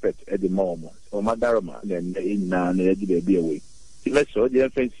special respect at the moment. So Madarama then in the be away. Let's show the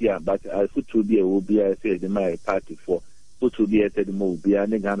offense here, but I put to be a will be I say the my party for put to be a said move be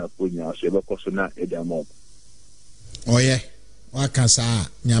an Ghana Punya, so ever question at the moment. Oh yeah, what can say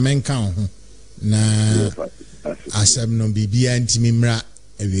Nyamen count na asem no bibia ntimi mra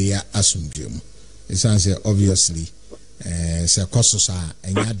eweya asumdwem esanse obviously se kososa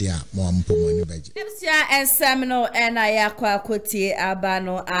enya de a mo mpomani baji Demsia ensem no na yakwa kotie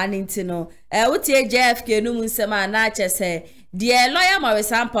abano anintino utie JFK no munsem na chese de lawyer Mawe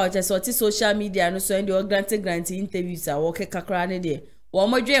Sampa chese oti social media no so ndi o grant interviews a wo kekakra ne de wo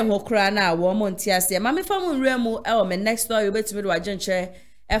modwe ho kra na wo mo ntiase ma me famu nremu e me next story obetumi do agenche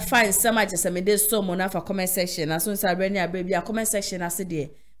fine so much as me dey so mo na for comment section as soon as I bring a comment section as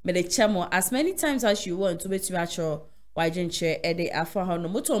dey me dey chemo as many times as you want to betumi actual wagenche e dey afa ho no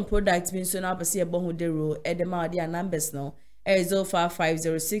moton product bin so na pese e bo ho dey ro e dey ma dey numbers no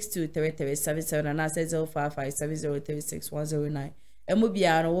 0550623377 and 0557036109 emu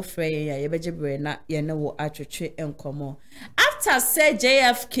bia no wo frɛ ya ye bejebre na ye ne wo atwetwe enkomo after say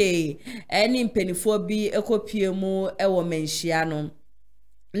JFK any mpenifo bi ekopie mu e wo menhia no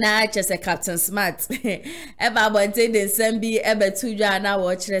na chese Captain Smart eba bonte den sembi ebe tudwa na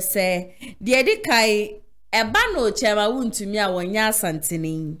wo kire se de di kai eba no chema Wontumi a wonya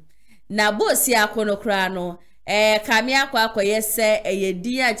asanteni na bosi akono kra no kame akwa se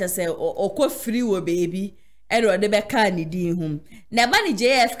eyedi a chese okofiri wo baby ero de be ka ni din hum na ba ni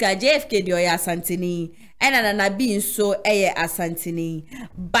JFK de oya asanteni ena na bi nso eye asanteni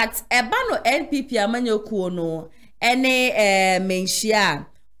but eba no NPP amanyokuo no ene menhia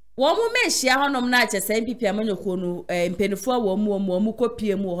wo mu menhia honom na achese NPP amanyokuo no mpenifo wo mu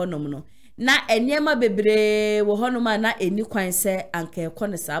kopie mu honom no na eniema bebre wo honom na eni kwan se anka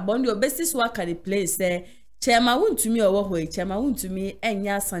ekone sa bondi obesi so aka the place chema Wontumi owo hoi chema Wontumi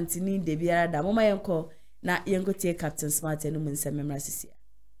enya asanteni de biara da moma yenko na yengo tie Captain Smart enu munse memra sisia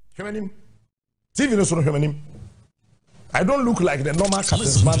hwenim TV no so no hwenim I don't look like the normal Captain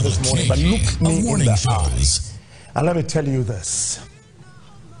Smart this morning but look me in the eyes and let me tell you this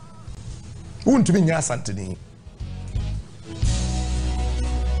Wontumi nya asanteni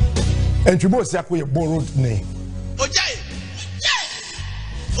entwibo si akoye borrowed name Ojai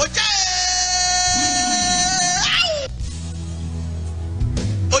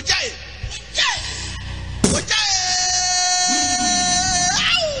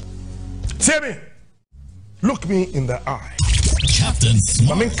Timmy, look me in the eye. Captain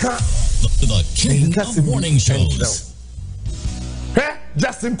Smart, the king of morning shows. Hey,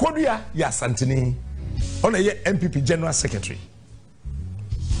 Justin Kodia, ya Santini, on a MPP General Secretary.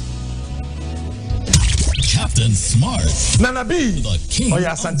 Captain Smart, Nana B, the king of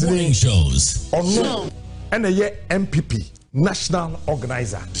morning shows. No, and a MPP National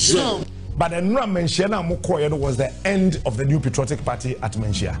Organizer. No. But the Menshia was the end of the New Patriotic Party at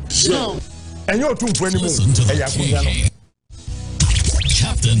Menshia. No. And you're too for any Listen to the king.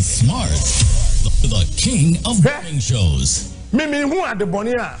 Captain Smart, the king of morning shows. Me who are the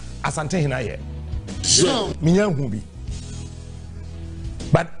Bonia Asante Hinaye. No. Minya Hubi.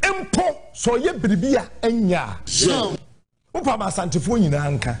 But Empo so ye bribia enya. No. Upama Santifo nyina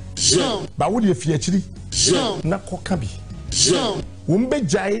anka. No. But would you fear chili? No. Na kokabi. No. Umbe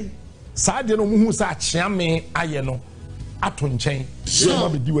jai Sadia no muhu sa chiame aye no ato nchen ma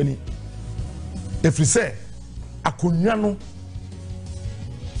be diwani efri se akonwa no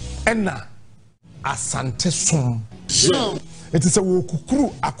ena asante som it is a wo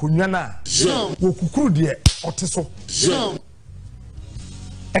kukuru akonwa na wo kukuru de oteso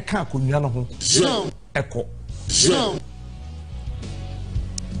eka akonwa no ho eko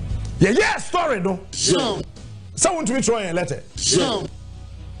yeah story no someone to me try a letter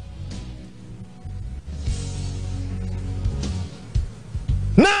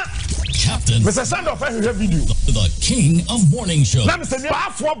Captain Mr. Sandoff, I have video. The king of morning shows. Now, Mr.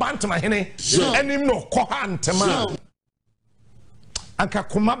 Bafo Bantama Hene, and him no Kohan Tema. Anka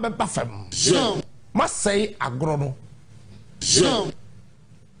Kuma Bafem. Must say agrono.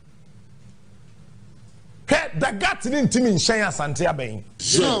 Hey, the gat didn't mean Shane Ashanti Abain.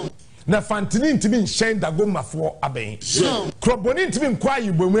 Na fantini ntimi nhyɛn dago mafoɔ abɛn kroboni ntimi nkwa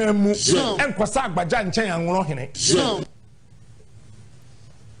yibomwe mu enkwasa agbaja nkyɛn anworo hene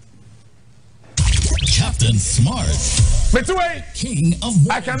Captain Smart, Metway, king of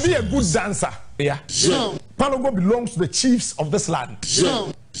morning I can be a good dancer. Yeah. Palogo belongs to the chiefs of this land.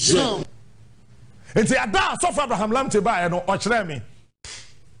 Enti ada so for Abraham lam te ba no ɔkyerɛ me.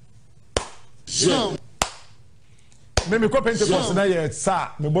 Me ko Pentecost na ye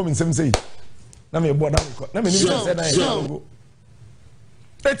sa me bɔ me nsɛm sei. Na me bɔ na me ko. Na me nim sɛ na ye logo.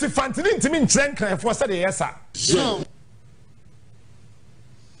 Eti fantini ntimi nkyerɛ nkranfo sɛ de yɛ sa.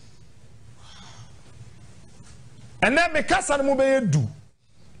 And then me kasa no mo be du.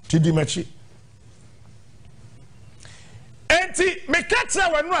 Ti di machi. Enti me katra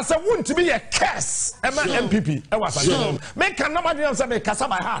wanu asa wontimi ye curse e ma MPP e wasante. Me kan na madin say me kasa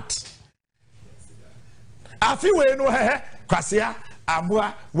by heart. Afi we no he kwasia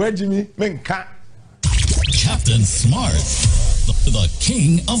aboa wajimi menka. Captain Smart, the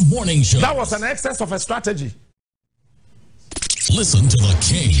king of morning shows. That was an excess of a strategy. Listen to the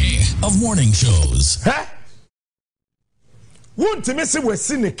king of morning shows. Huh? Wontimi say we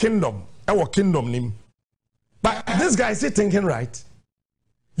see the kingdom, our kingdom nim. But this guy is he thinking right?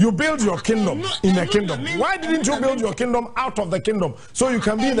 You build your kingdom in a kingdom. Why didn't you build your kingdom out of the kingdom so you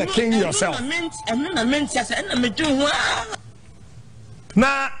can be the king yourself?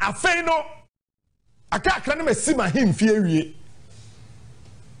 Na afei no aka na me si ma himfie wie.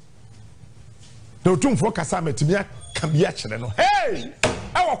 Do tumfo kasa metimi aka bia kyere no. Hey!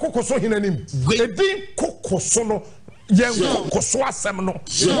 Awa kokoso hinanim. Edi kokoso no yen kokoso asem no.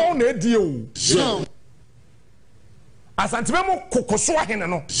 Wo na edi o. Asante be mo kokoso ahene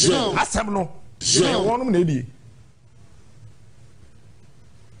no. Asem no. Wonum na edi.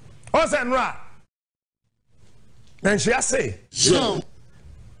 O se nra. Then she say. So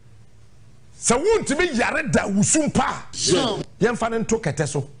wontimi yare da wusumpa. Yemfa ne nto kete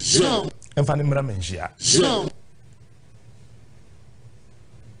so. Yemfa ne mra menhia.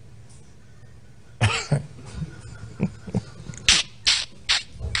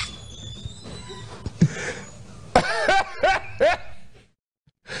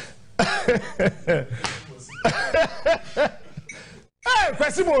 Hey,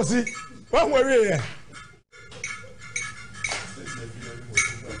 kwesi mosi. Wa hware ye.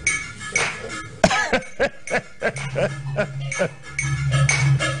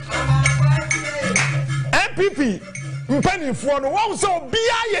 MPP mpanifo no wo so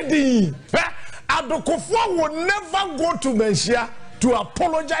bia ye din adokofo will never go to Menshia to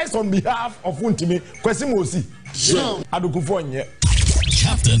apologize on behalf of Wontumi kwesi mosi adokofo nye.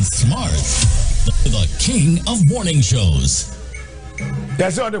 Captain Smart, the king of morning shows.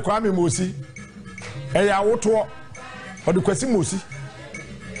 That's all the Kwame Mosi. Hey, I want to or the kwesi mosi.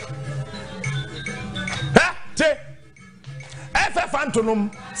 Che FF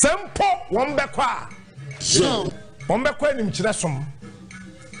Antonum sempo wombekwa wombekwa nim kire som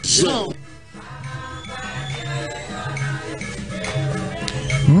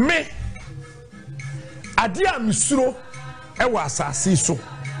me adia misuro e wa asase so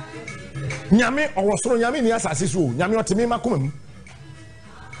nyame owosoro nyame ni asase so nyame oteme makomam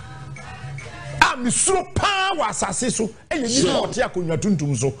a misuro pa wa asase so e ye ni ote akonwa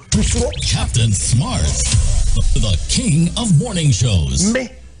tuntum so misuro. Captain Smart, the king of morning shows. Me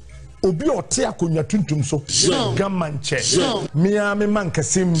obi ote akonwa tuntum so gamanche mia me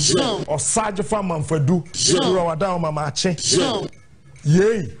mankasim osaje fa manfadu ro wada o mamache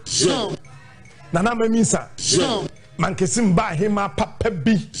ye nana mamisa mankasim ba hima papa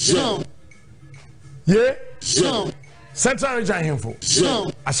bi ye Central region himfo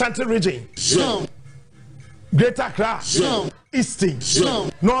Ashanti region Greater Accra, Eastern,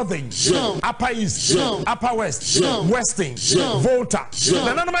 Northern, Upper East, Upper West, Western, Volta.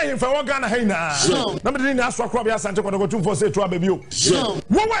 Na nana ma himfa wo Ghana hai na. Na me ni aso akwa bia Asante ko tum for say to ababi o.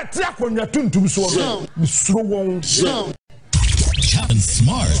 Wo wa ti akonwa tuntum so no. Misuro won. Captain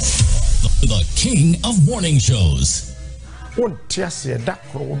Smart, the king of morning shows. Won ti ase da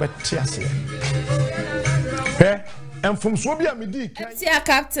kro wo beti ase. Eh? And from Swabia Midi,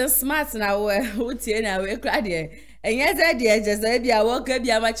 Captain Smart now, who tie we cry there. And yes, I dear, just I be a walker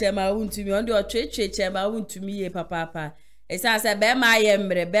be a much Wontumi on your trade chamber Wontumi, papa. It's as a bear my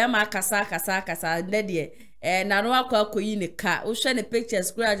embre, bear my casa, neddy, and I know I call in the car, who send a picture,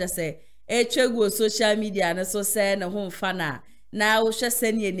 scratch, I say, echego social media na so say na ho mfa na wo hwe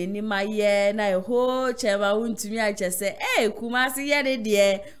se ne nenima ye na ho chema Wontumi ache se Kumasi ye ne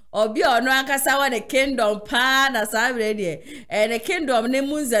de obi ono ankasa wa the kingdom pa na sabre de the kingdom ne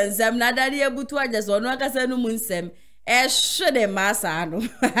munzanzam na dade abutu aje so ono ankasa no munsem shode masa no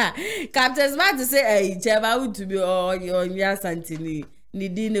Captain Smart say chema Wontumi o nya Ashanti ni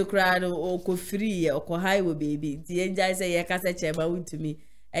di ne kra no ko free o ko highway baby di enjai say ye kasa chema Wontumi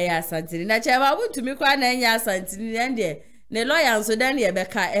Ashanti na chema Wontumi kwa na nya Ashanti ne ne lawyer so dan ye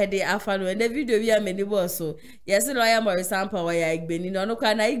beka ede afano and the video we am ni boss so yes lawyer more sample wa ya igbeni no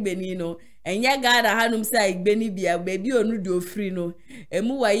kwa na igbeni no enye gada hanum say igbeni bia baby onu do free no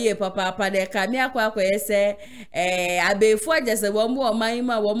emu wa ye papa de ka mi akwa yese abefo agese wo mu oman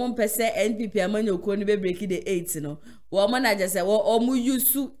ma wo mu mpese NPP amanyo ko ni be break the 8 no wo mo na agese wo mu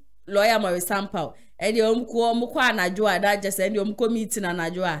yusu lawyer more sample e de omu kwa anajo ada agese de omu committee na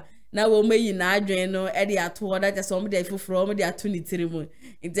anajo na wo meyi na adwen no e de ato da je so mo de fufuro mo de ato ni tirimu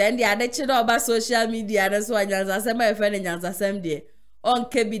then de ade chi do ba social media na so anyanza asem e fe ne nyanza asem de on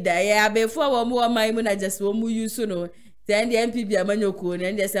ke bi da ya abefo wo mo man mu na je so mo use no then de MPP amanyoko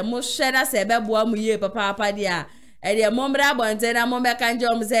ne de se mo share se be boa mu ye papa de a e de mo mra bonte na mo be kan je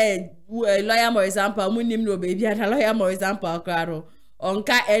mo se lawyer for example mu nim no be bia na lawyer for example akaro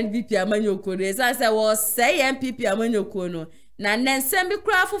onka NPP amanyoko ne se wo say MPP amanyoko no na nensem bi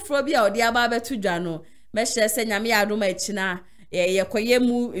kura foforo bi a odi aba betu dwa no me hye se nyame ya adoma ekina ye koye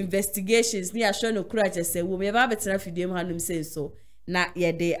mu investigations ni ahwe no kura jese wo me ba betena fidie mu hanum senso na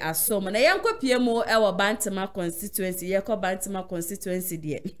ye de asom na ye nkopie mu e wo Bantama constituency ye ko Bantama constituency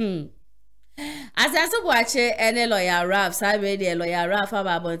de asaso boache ene lawyer Raf sabe de lawyer Raf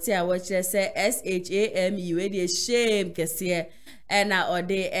ababonti a wo kire se SHAME we de shame kese na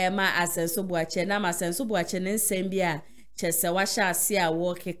ode ma asenso boache na masenso boache ne nsem bia chese washa ase a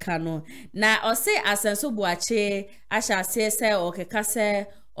wo keka no na ose asenso boache asha ase se o keka se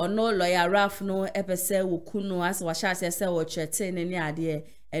ono lawyer Raf no epese wokunu as washa ase se wo chete ne ni ade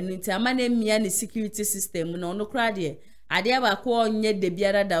enu nti amane mia ne security system no ono kra de ade ba ko onye de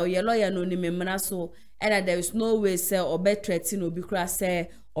biara da o ye lawyer no ni memra so and there is no way se obe threaten obi kra se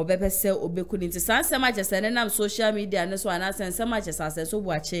obepese obekuni nti sansema chese ne nam social media ne so anansema chese asenso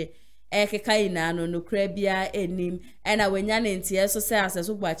boache keka ina no kra bia enim ena wenya ne ntie so se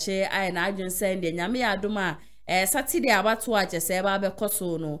aseso gbache ai na adwen se ndie nyame ya adoma Saturday abato agese ba be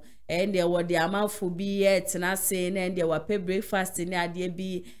koso no ndie wo de amanfo bi tena se na ndie wa pe breakfast ni ade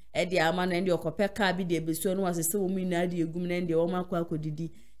bi de ama na ndie okopeka bi de besuo no wasese wo mi na ade egum na ndie wo makwa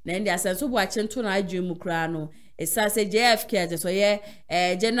akodidi na ndie aseso gbache nto na adwen mu kra no esase JFK ajeso ye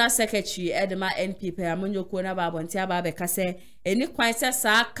general secretary edema NPP amonyoko na babonti ababe kase eni kwan se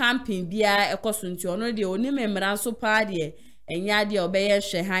sa camping bia ekoso nti ono de oni memra so pa de enya de obeye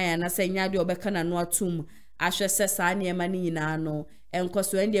hwe han na se enya de obeka na no atum ahwe se sa ne ma ni nyina no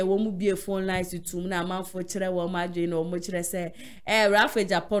enkoso ende wo mu bie phone lines tum na amanfo kire wo ma adwen no mo kire se Raf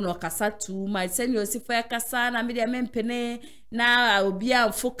Agyapong no kasa tu ma se ni osifo kasa na me de mempene na obi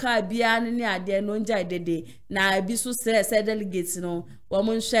amfoka bia ne ade no nja dede na bi so se delegates no wo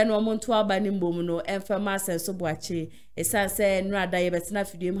mo nhwe no mo nto aba ni mbom no emfama senso boache esanse no ada ye betina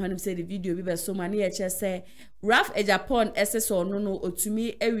fidiem hanum se the video bi be so ma ne ye che se Raf Agyapong SSO no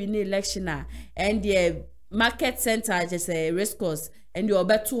otumi ewi ni election and the market center just a race course and you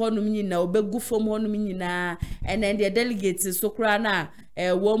obeto honum nyina obegu fom honum nyina and then the delegates so kra na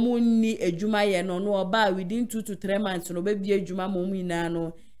wo mu ni adwuma ye no no oba within 2 to 3 months no be bi adwuma mo mu nyina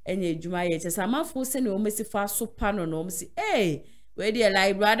no enye adwuma ye chesa mafo se ne o mesi fa so pa no no mesi we dey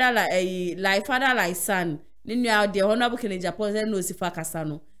like brother like father like son ni nua de honorable Ken Agyapong se no si fa kasa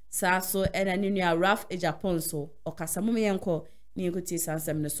no sa so ena ni nua Raf Agyapong so o kasa mo me yenko ni ekoti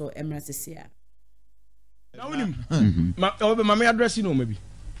sansem ne so emra sesia na unim ma me address no maybe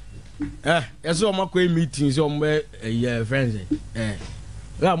yes o makwa meetings o mbe friends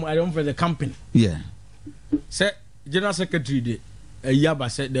I don't for the campaign say general secretary de yaba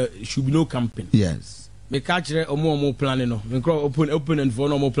said there should be no campaign yes me catch omo plan no me open and for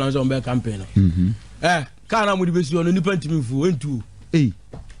no plans on be campaign ka na mo di besi no nipa ntimi fu entu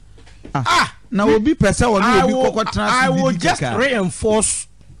na obi pese wo no obi kokotran I will just reinforce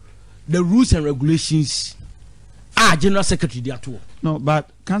the rules and regulations general secretary there too. No, but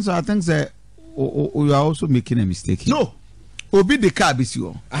council, I think that you are also making a mistake. No. Obi the car is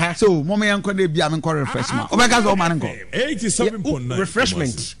you. So, Mommy Uncle de Biaman refreshment. Omega Omango. 87.9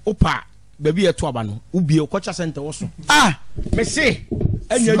 refreshment. Opa, baby a twabano. Ubi a coach center also. Me say,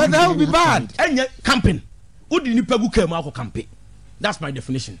 but that will be bad. And yet, camping. Would you pabuke Marco campaign? That's my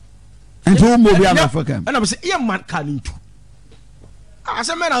definition. And who will be African? And I was saying, yeah, man, can into. As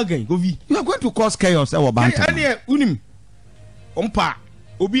a man again, Govi. You are going to cause chaos our Bantama. Any unim. Ompa.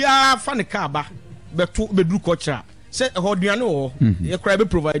 Obia fan car ba. Bedru culture. Say Hodiano, you cry be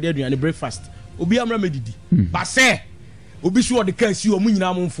provided you and breakfast. Obi amra medidi. But say Obi sure the case you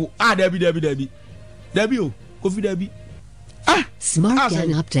munyina monfo. Debi. Debi o. Kofi Debi. Smart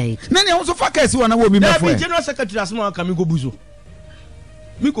gang update. Nani also for case you na wo bi me for. General Secretary asma ka mi go buzo.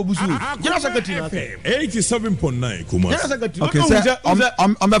 Miko Busu, General Secretary 87.9 Kumasi. General Secretary. Okay, sir.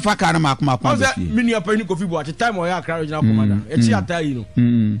 On be fa kana makuma kwa. Oza mini apani Kofi Bu at the time oya Accra Regional Commander. Echi atai no.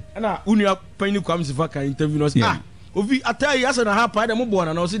 Na uni apani kwa msifa ka interview no. Kofi atai asa na hapa ade mo bo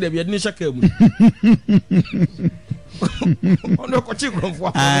na osi de bi ade ni shaka mu. Ono ko chi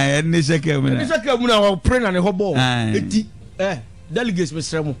kronfo. Ni shaka mu na. Ni shaka mu na o pray na ne hobo. Eti delegates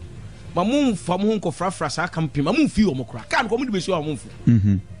mesremo. Mamun famu ko frafra sa campaign mamun fi o mokra kan ko mu de be so amun fu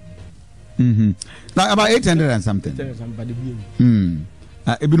now about 800 and something ebinumu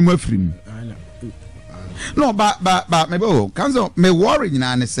afrim no but maybe council me worry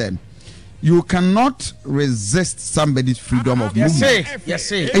na ne said you cannot resist somebody's freedom of movement. Yes,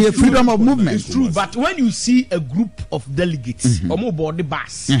 sir. A freedom of movement. It's true, but when you see a group of delegates or board the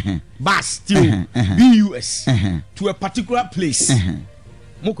bus still BUS to a particular place.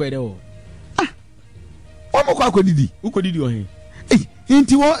 Mokwede Omoko akodidi. Ukodidi o hen.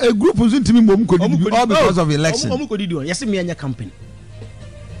 Inti a group was intimi mom kodidi all because of election. Omokodidi o. Yes me anya campaign.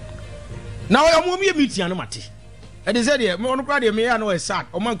 Now I am meeting no mate. And they said me on crowd me ya no e sad.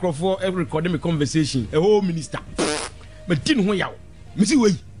 O man crofo every recording me conversation. A whole minister. Me tin ho yawo. Me si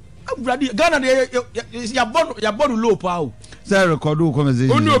wey. Abrade Ghana ya bonu low pa o. Say record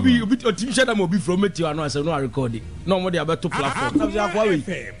conversation. Only obi team share them obi from meet you and I say no record it. No more dey about to platform. Na say akwa we.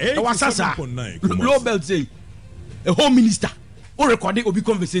 E wasasa. Low belt say a home minister o record obi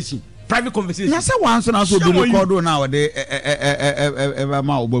conversation, private conversation. Na say one so na so obi record na we dey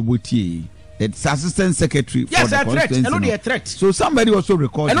ma obobotie. It's assistant secretary for the constituency. I know the threat. So somebody also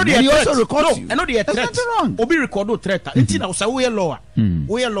recorded. And he also records you. I know the threat. That's wrong. Obi record threat. It's now say we lower.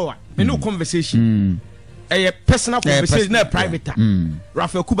 We lower. Me no conversation. A personal conversation, not private.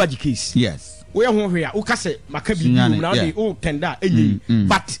 Rafael Kubaji case. Yes. We are here. O kase makabi now dey o tender enyi.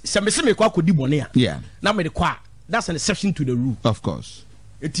 But se me kwa kodi bone a. Yeah. Na me de kwa. That's an exception to the rule. Of course.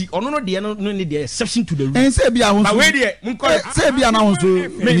 Eti ono no de no need the exception to the rule. And say bia ho so. We dey say bia na ho so.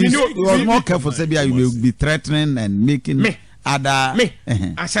 You more careful say bia you will be threatening and making other me.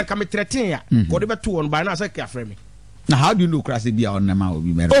 Asanka me threaten ya. Ko de beto on by na say ka frame me. Now how do you know crazy bia on na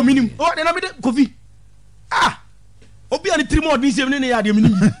obi mere? Oh minim. Oh de na me de Kofi. Obi ani three more this evening ya de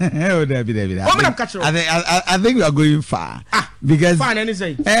minim. Oh David. I think you are going far. Because fine any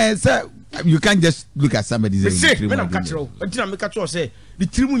say. Sir, you can't just look at somebody's say when I'm catch roll. Until I make catch say the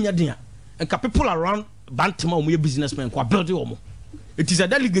three mu nya dia. And people around Bantama omo businessmen kwa build omo. It is a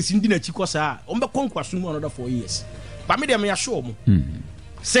delegacy ndi na chiko sa ombe konkwa sumu another 4 years. But me dem ya show omo.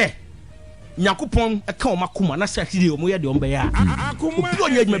 Say Nyakopon e ka omakuma na say akide omo ye de ombe ya. Obi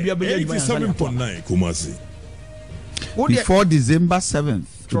onye adwuma bia benya adwuma 87.9 Kumasi. Before December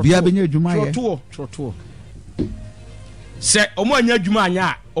 7th. Bia benya adwuma ye. Trotto. Say omo anya adwuma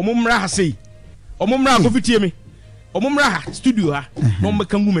anya omo mra ha sei. Omo mra kofitie me. Omo mra ha studio ha. No omo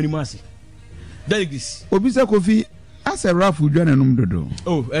kan gumani mase. Delegates. Obi say Kofi as a rafu dwana num dodo.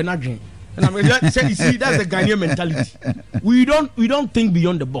 Oh, and adwen. And I say you see that's the Ghanaian mentality. We don't think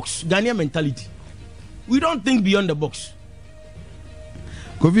beyond the box. Ghanaian mentality. We don't think beyond the box.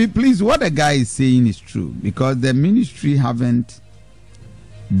 Kofi, please, what the guy is saying is true because the ministry haven't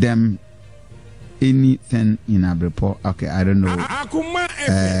done anything in a report. Okay, I don't know. At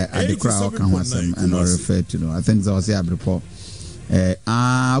the crowd can was and or refer to know. I think there was a report.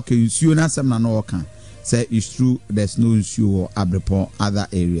 Okay, you see, na some no can say it's true. There's no issue or a report other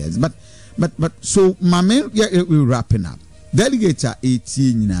areas, but so my man, we're wrapping up. Delegates are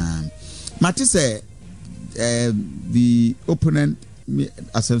 18 now. Matty say the opponent.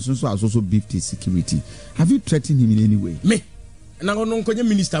 Ascension was also beefed his security. Have you threatened him in any way? Me. Na no nkonye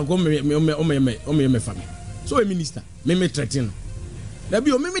minister go me family. So a minister me threaten. Na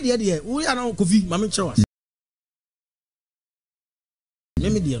bi o me de we are na Kofi ma me chewa.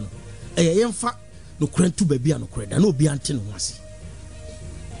 Me de no. Yemfa no krentu ba bia no kreda na obi ante no wase.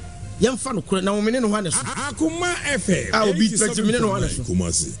 Yemfa no kreda na o me ne no hane so. Akuma FM. Obi threaten me ne no hane so.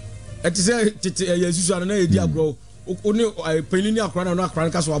 Kumasi. Eti say yesusu na edi agro. Oni penini akra na akra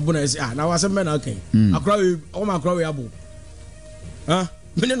nka so abuna esi na wase me na okay akra o ma akra we abo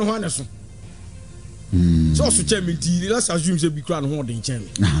me ne no ho aneso so chairman let's assume say be kra no ho den chairman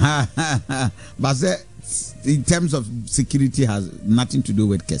but in terms of security has nothing to do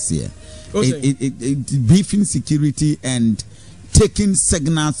with Kessie. It beefing security and taking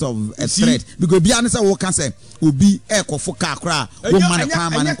signals of a threat because biya say wo can say obi ekofo car kra wo man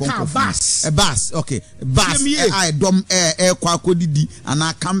bus okay bus I dom kwa kodidi and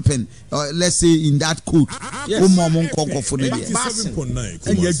a campaign let's say in that code wo mom nkofo ne dey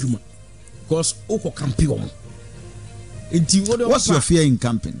 7.9 because oko campaign. What's your fear in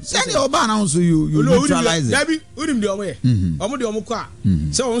camping? Send your ban also you neutralize it. Debbie, unim the omwe. Omo de omo kwa.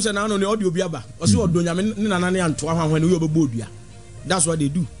 Say omo say na no ne audio biaba. O say odonya me ne nana ne anto ahwan when we obebodua. That's what they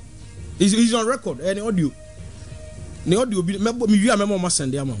do. He's on record any audio. Ne audio bi me wi am mo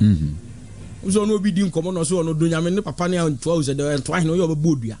send am. So no obi di nkomo no so ono odonya me ne papa ne anto o say de anto ahwan we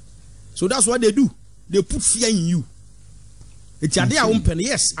obebodua. So that's what they do. They put fear in you. It's ade a umpen.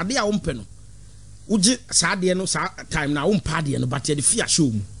 Yes, ade a umpen. Uji saade no sa time na umpade no but the fear show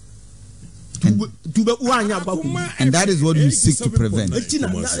mu and that is what you seek to prevent.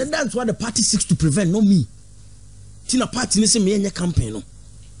 That's what the party seeks to prevent, not me. Tina party ne say me enya campaign no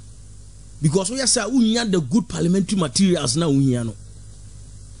because we say unya the good parliamentary materials na unya no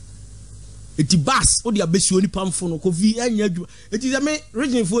eti bas o de abesi oni pamfo no ko vi enya adwuma eti say me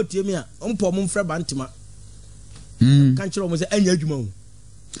region for tie me a ompo mo mfra Bantama kan kire mo say enya adwuma.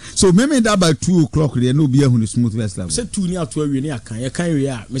 So maybe that by 2 o'clock there no be a smooth west level. Say 2 near 12 we can we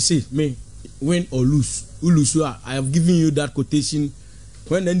are me say me win or lose. I have given you that quotation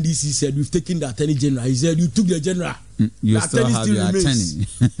when NDC said we've taken the attorney general. He said you took the general. You the still have your attorney.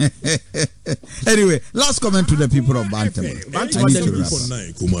 Anyway, last comment to the people of Bantama.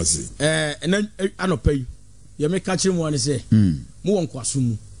 Kumasi. And then I no pay. You make catch him one say. Mo won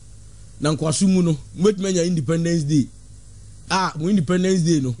kwasumu. Na kwasumu no. Wait menya Independence Day. Independence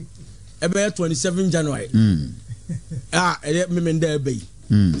Day no. Ebe 27 January. Me menda ebe.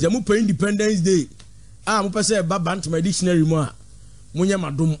 Ze mo pay Independence Day. Mo pese ba Bantama dictionary mo a. Mo nya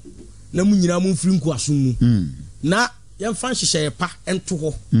madom na mo nyina mo mfiri nkwasum mu. Na ye fan hyehyɛ pa ento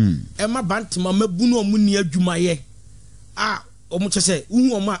ho. E ma Bantama mabu no mo ni adwumaye. Omo kyese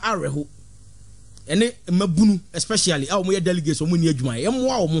uhu omo areho. Ene mabunu especially omo ye delegates omo ni adwumaye.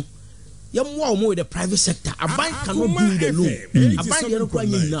 Ye mo with the private sector. A bank cannot do the loan. A bank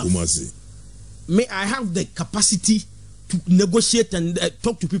is not enough. May I have the capacity to negotiate and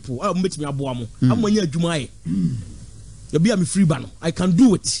talk to people. I'll meet me aboamo. I'm when you adwumaye. You be am free ban. I can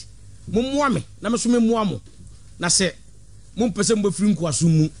do it. Mo moame na me so me moamo. Na se mo pese mo free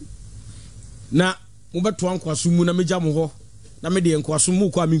nkwasum na mo beto nkwasum na meja mo ho na me de nkwasum mo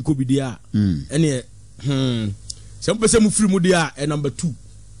kwa me nkobidia ene se mo pese mo free mo dia number 2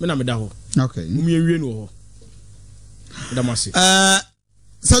 me na me da ho. Okay. Mumienwie no ho. Damasi.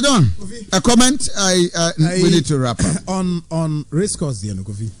 Sir John, a comment we need to wrap up on race course there no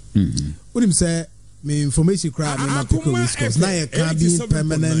Kofi. Unim say me information crowd me na pick race course na e can be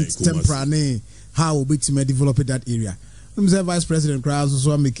permanent temporary how we to develop that area. Unim say vice president crowd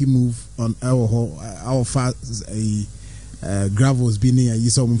so make move on our fast gravels being here you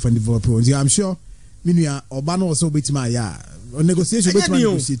saw from develop. I'm sure minua obano also bit my negotiation to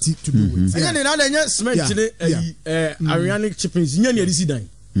do it. Arianic chippings nya ne resi dan.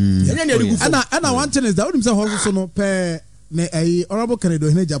 And one thing is that we say also no per honorable Canada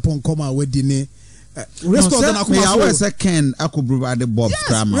in Agyapong come out with the race course than I say Ken I provide the Bob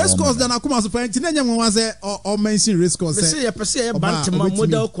Cram. Race course than I come as a point in say or mention race course. Say a Bantama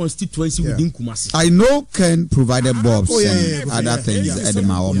model constituency within Kumasi. I know Ken provided Bob other things at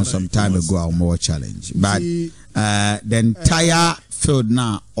the almost some time ago or more challenge. But the entire field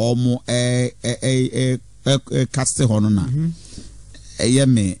now almost cast honor.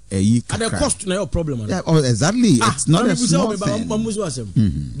 The cost no problem. Yeah, exactly. It's not a small thing.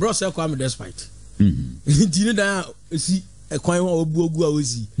 Bro, say come despite. You know see a coin or bugu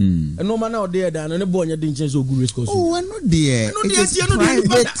ozi. And no man out there than any boy didn't change so good risk. Oh, I'm not there. It is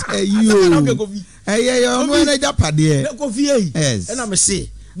private. Yes. And I'm say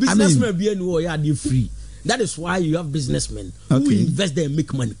businessmen be anywhere are free. That is why you have businessmen who invest there and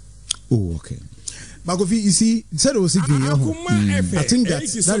make money. Oh, okay. But if you see, said it was I think that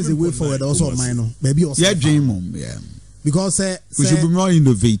is a way forward also of mine. Maybe also dream, yeah. Because we should be more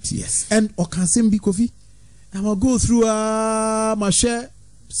innovative. Yes. And or can same be coffee. I will go through my share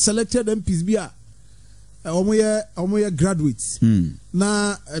selected MPs be omoye graduates.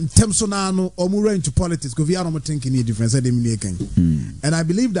 Na temsonano omura into politics because we are not thinking any difference and I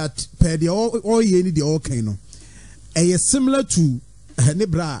believe that per the all ye need the all kind similar to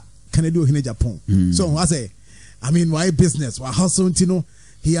Nebra Canada in Agyapong. So I mean why business why hustle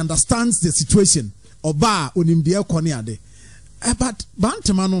he understands the situation oba onim de ekone but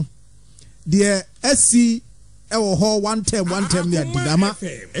Bantama no the SC one term near Didama.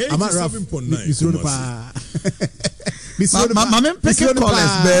 Mama pick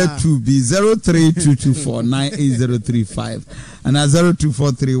callers bear to be 0322498035 and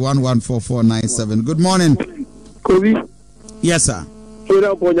 0243114497. Good morning. Kobe. Yes, sir.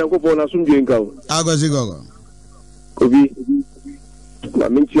 I'll go Zigogo. Kobe.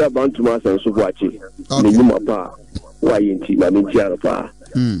 Mamintia Bantama and Subachi. Mapa. Why ain't he? Mamintia Pa.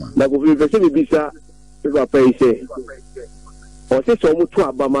 Now, if you say Bisa, if I pay say, or say so much to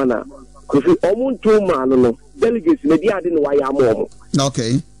Abamana, if you almost 2 man, delegates, maybe I didn't why I'm more.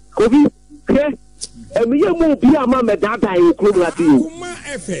 Okay. Kobe, okay? And we are more Pia Mamma that I will come at you.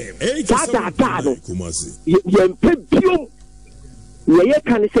 Kumasi. You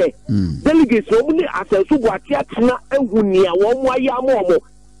can say, delegates only as a Subatia and Wunia, 1 wire more.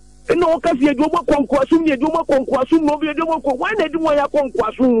 And no, because you do not conquasum, you do not conquasum, no, you do not why they do wire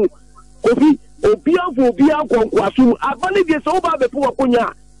conquasum. Kofi, Opia for Pia conquasum, I believe it's over the poor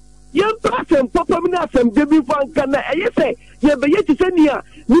Punya. Young person, Papa Minas and Baby Van Kana, and you say, you be yet to send here.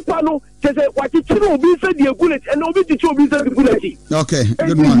 Nipano says, what it will be said, the bullet, and nobody to be said the bullet. Okay,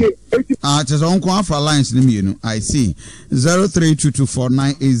 good morning. Just on for alliance, I see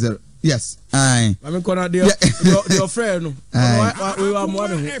 03224980. Yes, I'm going to your friend. We are more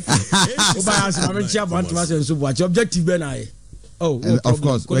than objective. Oh, of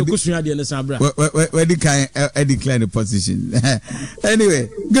course. Where decline the position. Anyway,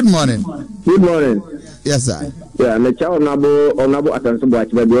 good morning. Good morning. Yes, sir. Yeah, the child Nabo or Nabo Adansie, but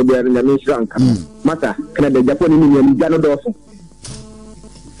the Ministrank. Mata, can the Japanese Gano Dawson?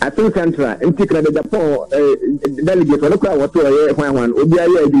 I think Central, and take the Japan delegate, look at what one,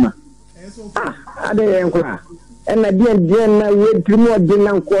 Obia. Ah, I didn't cry. And I didn't wait to more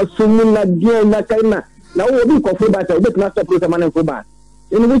dinner for Sumuna Diana Kaina. Now we will go for that. We will not stop with a man for that.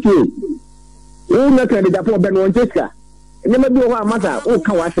 In which way? We will not credit the poor Ben Wancheska. Never do what matter. Oh,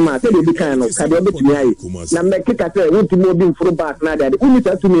 Kawasima, tell you the kind of Kadobi to me. Now, make it a say, want to move in for back now that we need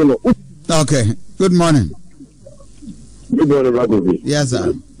to know. Okay, good morning. Good morning, Ragovi. Yes,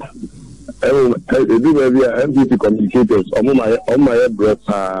 sir. Do maybe MPC communicators on my breath.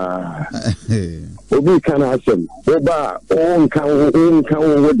 Obi can ask them. Oba, own can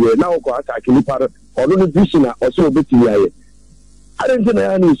now go attacking part or no vision or so bit. I don't think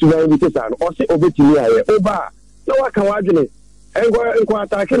I need to know with or say obit. Oba, no, I can watch it. And go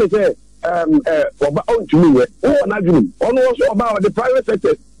attack and say, own to me. Oh, not doing. Also about the private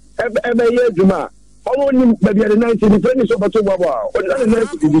sector. Every year, Juma. Only maybe the 19 friends of Baba, or the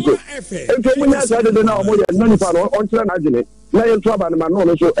next division. And to me, I said, now, more than 95 on Tranagine. Now, you're trouble, and I'm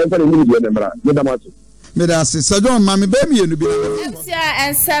not so every media member. Medasi, so don't mammy baby and be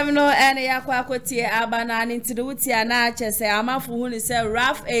and Seminole and Yaquati Abanan into the Wutia Nacha say, I'm off who is a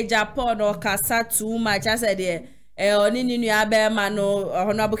rough Agyapong or Casa too much as a dear. Or Nini Abemano or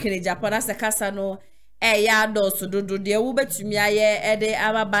Honorable Japan as a Casano. Yado so do de wobetumi aye de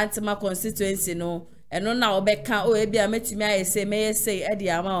aba Bantama constituency no eno na obeka o ebia metumi aye say me say e de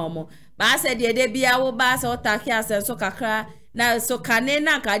ama omo ba say de bia wo ba say otake asenso kakra na so kane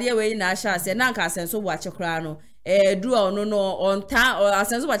na kade we na sha say na nka asenso wache kra no du ono no onta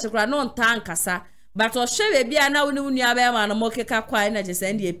asenso wache kra no onta nkasa but o hwe bia na woni wunu aba ma no mokeka kwa na je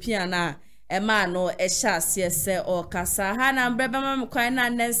say de pia na Emma no esha siese o kasa hana mbrebama mkwa na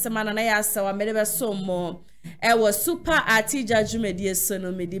nensema na ya sawa medebe somo was super atija jumedie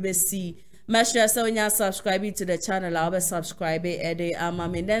sono medibe si masha sa onya subscribe to the channel I'll subscribe ede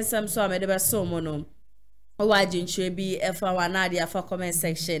amame nensem so medebe somo no waji nchwebi efa wanadi afa comment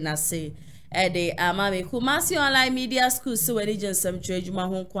section na say ede amame Kumasi online media school so when ejensem chwejuma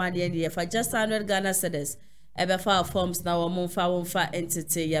ho kwa de efa just 100 Ghana cedis Ebefa forms na wonfa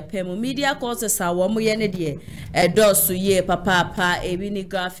entity ya pemu media courses a womu ye ne de edosu ye papa ebini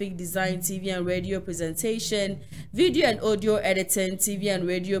graphic design TV and radio presentation video and audio editing TV and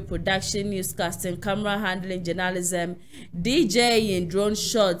radio production newscasting camera handling journalism DJ and drone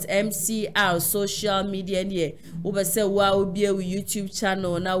shots MCR social media ne ubese wa obi YouTube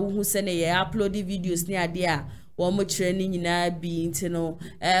channel na wo se ne ye upload videos ne ade a One training in be intino.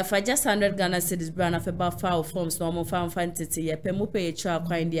 For just 100 Ghana cedis brand of about 5 forms, normal farm fantasy, a pemupe a child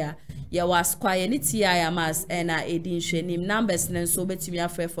quindia. Ya was quiet, niti I am as and I didn't share him numbers and so bet me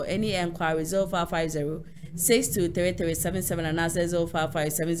afraid for any enquiries 0550 623377 and answer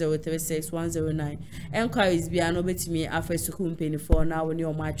 0557036109. Enquiries be an obey to me after Sukum penny for now when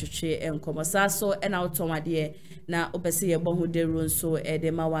you're my church and Comasaso and out to my dear. Na opese yebon de run so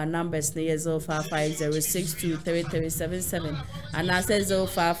edema wa numbers na 0550623377 and answer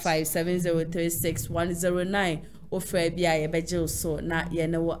 0557036109 ofra bia ye beje so na ye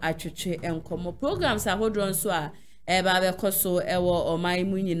ne wo atwetwe enkomo programs ahodron so a eba be koso ewo oman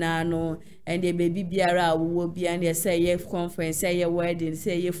mu nyina no and the baby biara wo bia and say ye conference say ye wedding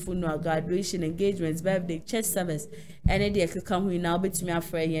say ye funeral graduation engagements birthday church service and they can come now between my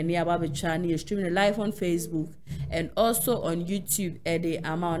friend and near Baba Chani streaming live on Facebook and also on YouTube at the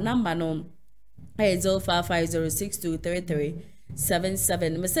amount number no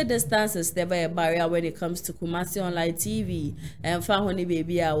 0550623377. Me say distances never a barrier when it comes to Kumasi online TV and fa honey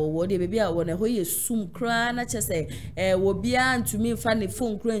baby a wo the baby a wo na ho ye sum kra na che say wo bia ntumi fa ne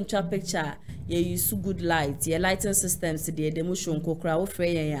phone kra ntwa picture ye use good light ye lighting systems the demotion kokra wo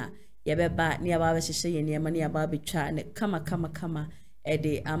frɛ yen a ye beba ne aba ba hyehye ye ne ma ne aba betwa ne kama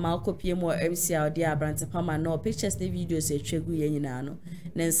ede amalkopie mo MCA odi Bantama no pictures ne videos etwegu ye nyina no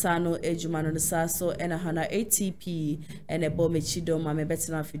ne nsa no ejuma no sa so ena hana ATP ene bo mechido ma me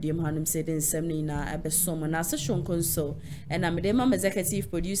betena afidiem hanum se den nsem ni na ebesom na se shonkonso ena me de ma executive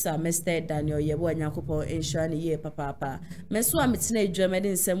producer Mr. Daniel yebo anyakopo ensure ne ye papa meso a metena edwama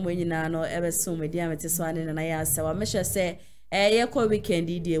de nsem we nyina no ebesom me dia mete so ane na ya asawa me hwe se ye ko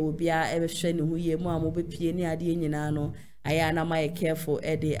weekend die wo bia ebehwe ne hu ye mu a mo bepie ne ade nyina no aya na my careful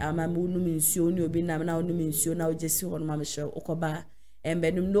ede amamu no nsuo ni obi nam na no nsuo na ojesi ho no ma mehwe okoba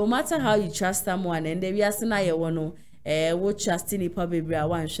embenum no matter how you trust someone and we are na ye wono wo trust ni pa bebre a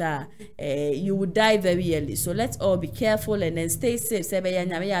wan hwa you will die very early, so let's all be careful and then stay safe. Sebe ya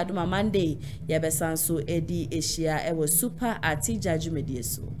nyame ya adoma Monday ye besanso edi ehia e wo super atija jumedie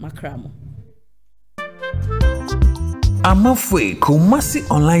so makramo Amafwe Kumasi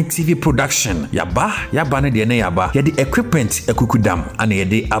online TV production yaba ne de ne yaba ye de equipment ekukudam ana ye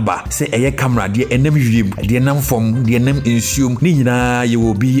de aba se eye camera de enam wiem de nam fom de enam ensuom ni nyina ye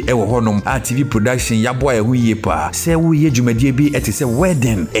wo bi e wo honom a TV production yabo a hu ye pa se wo ye dwumadie bi ete se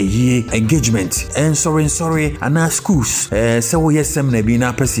wedding eye engagement and sorry ana schools se wo ye seminar bi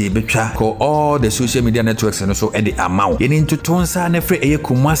na pese betwa ko all the social media networks no so e de amaw ye ni ntotonsa na fre eye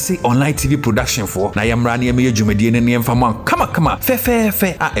Kumasi online TV production for na yamra na ye dwumadie ne Kama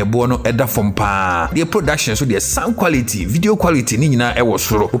fe a ebo no eda from pa the production so the sound quality video quality ni nyina e wo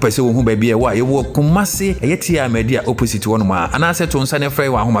soro wo pese wo hu ba bia wa ye wo Kumasi eyetia media opposite one ma ana se to nsa ne frɛ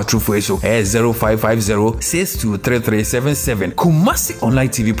wa homa trufo so 0550623377 Kumasi online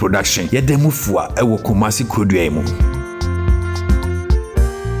TV production ye demufua e wo Kumasi kodua mu.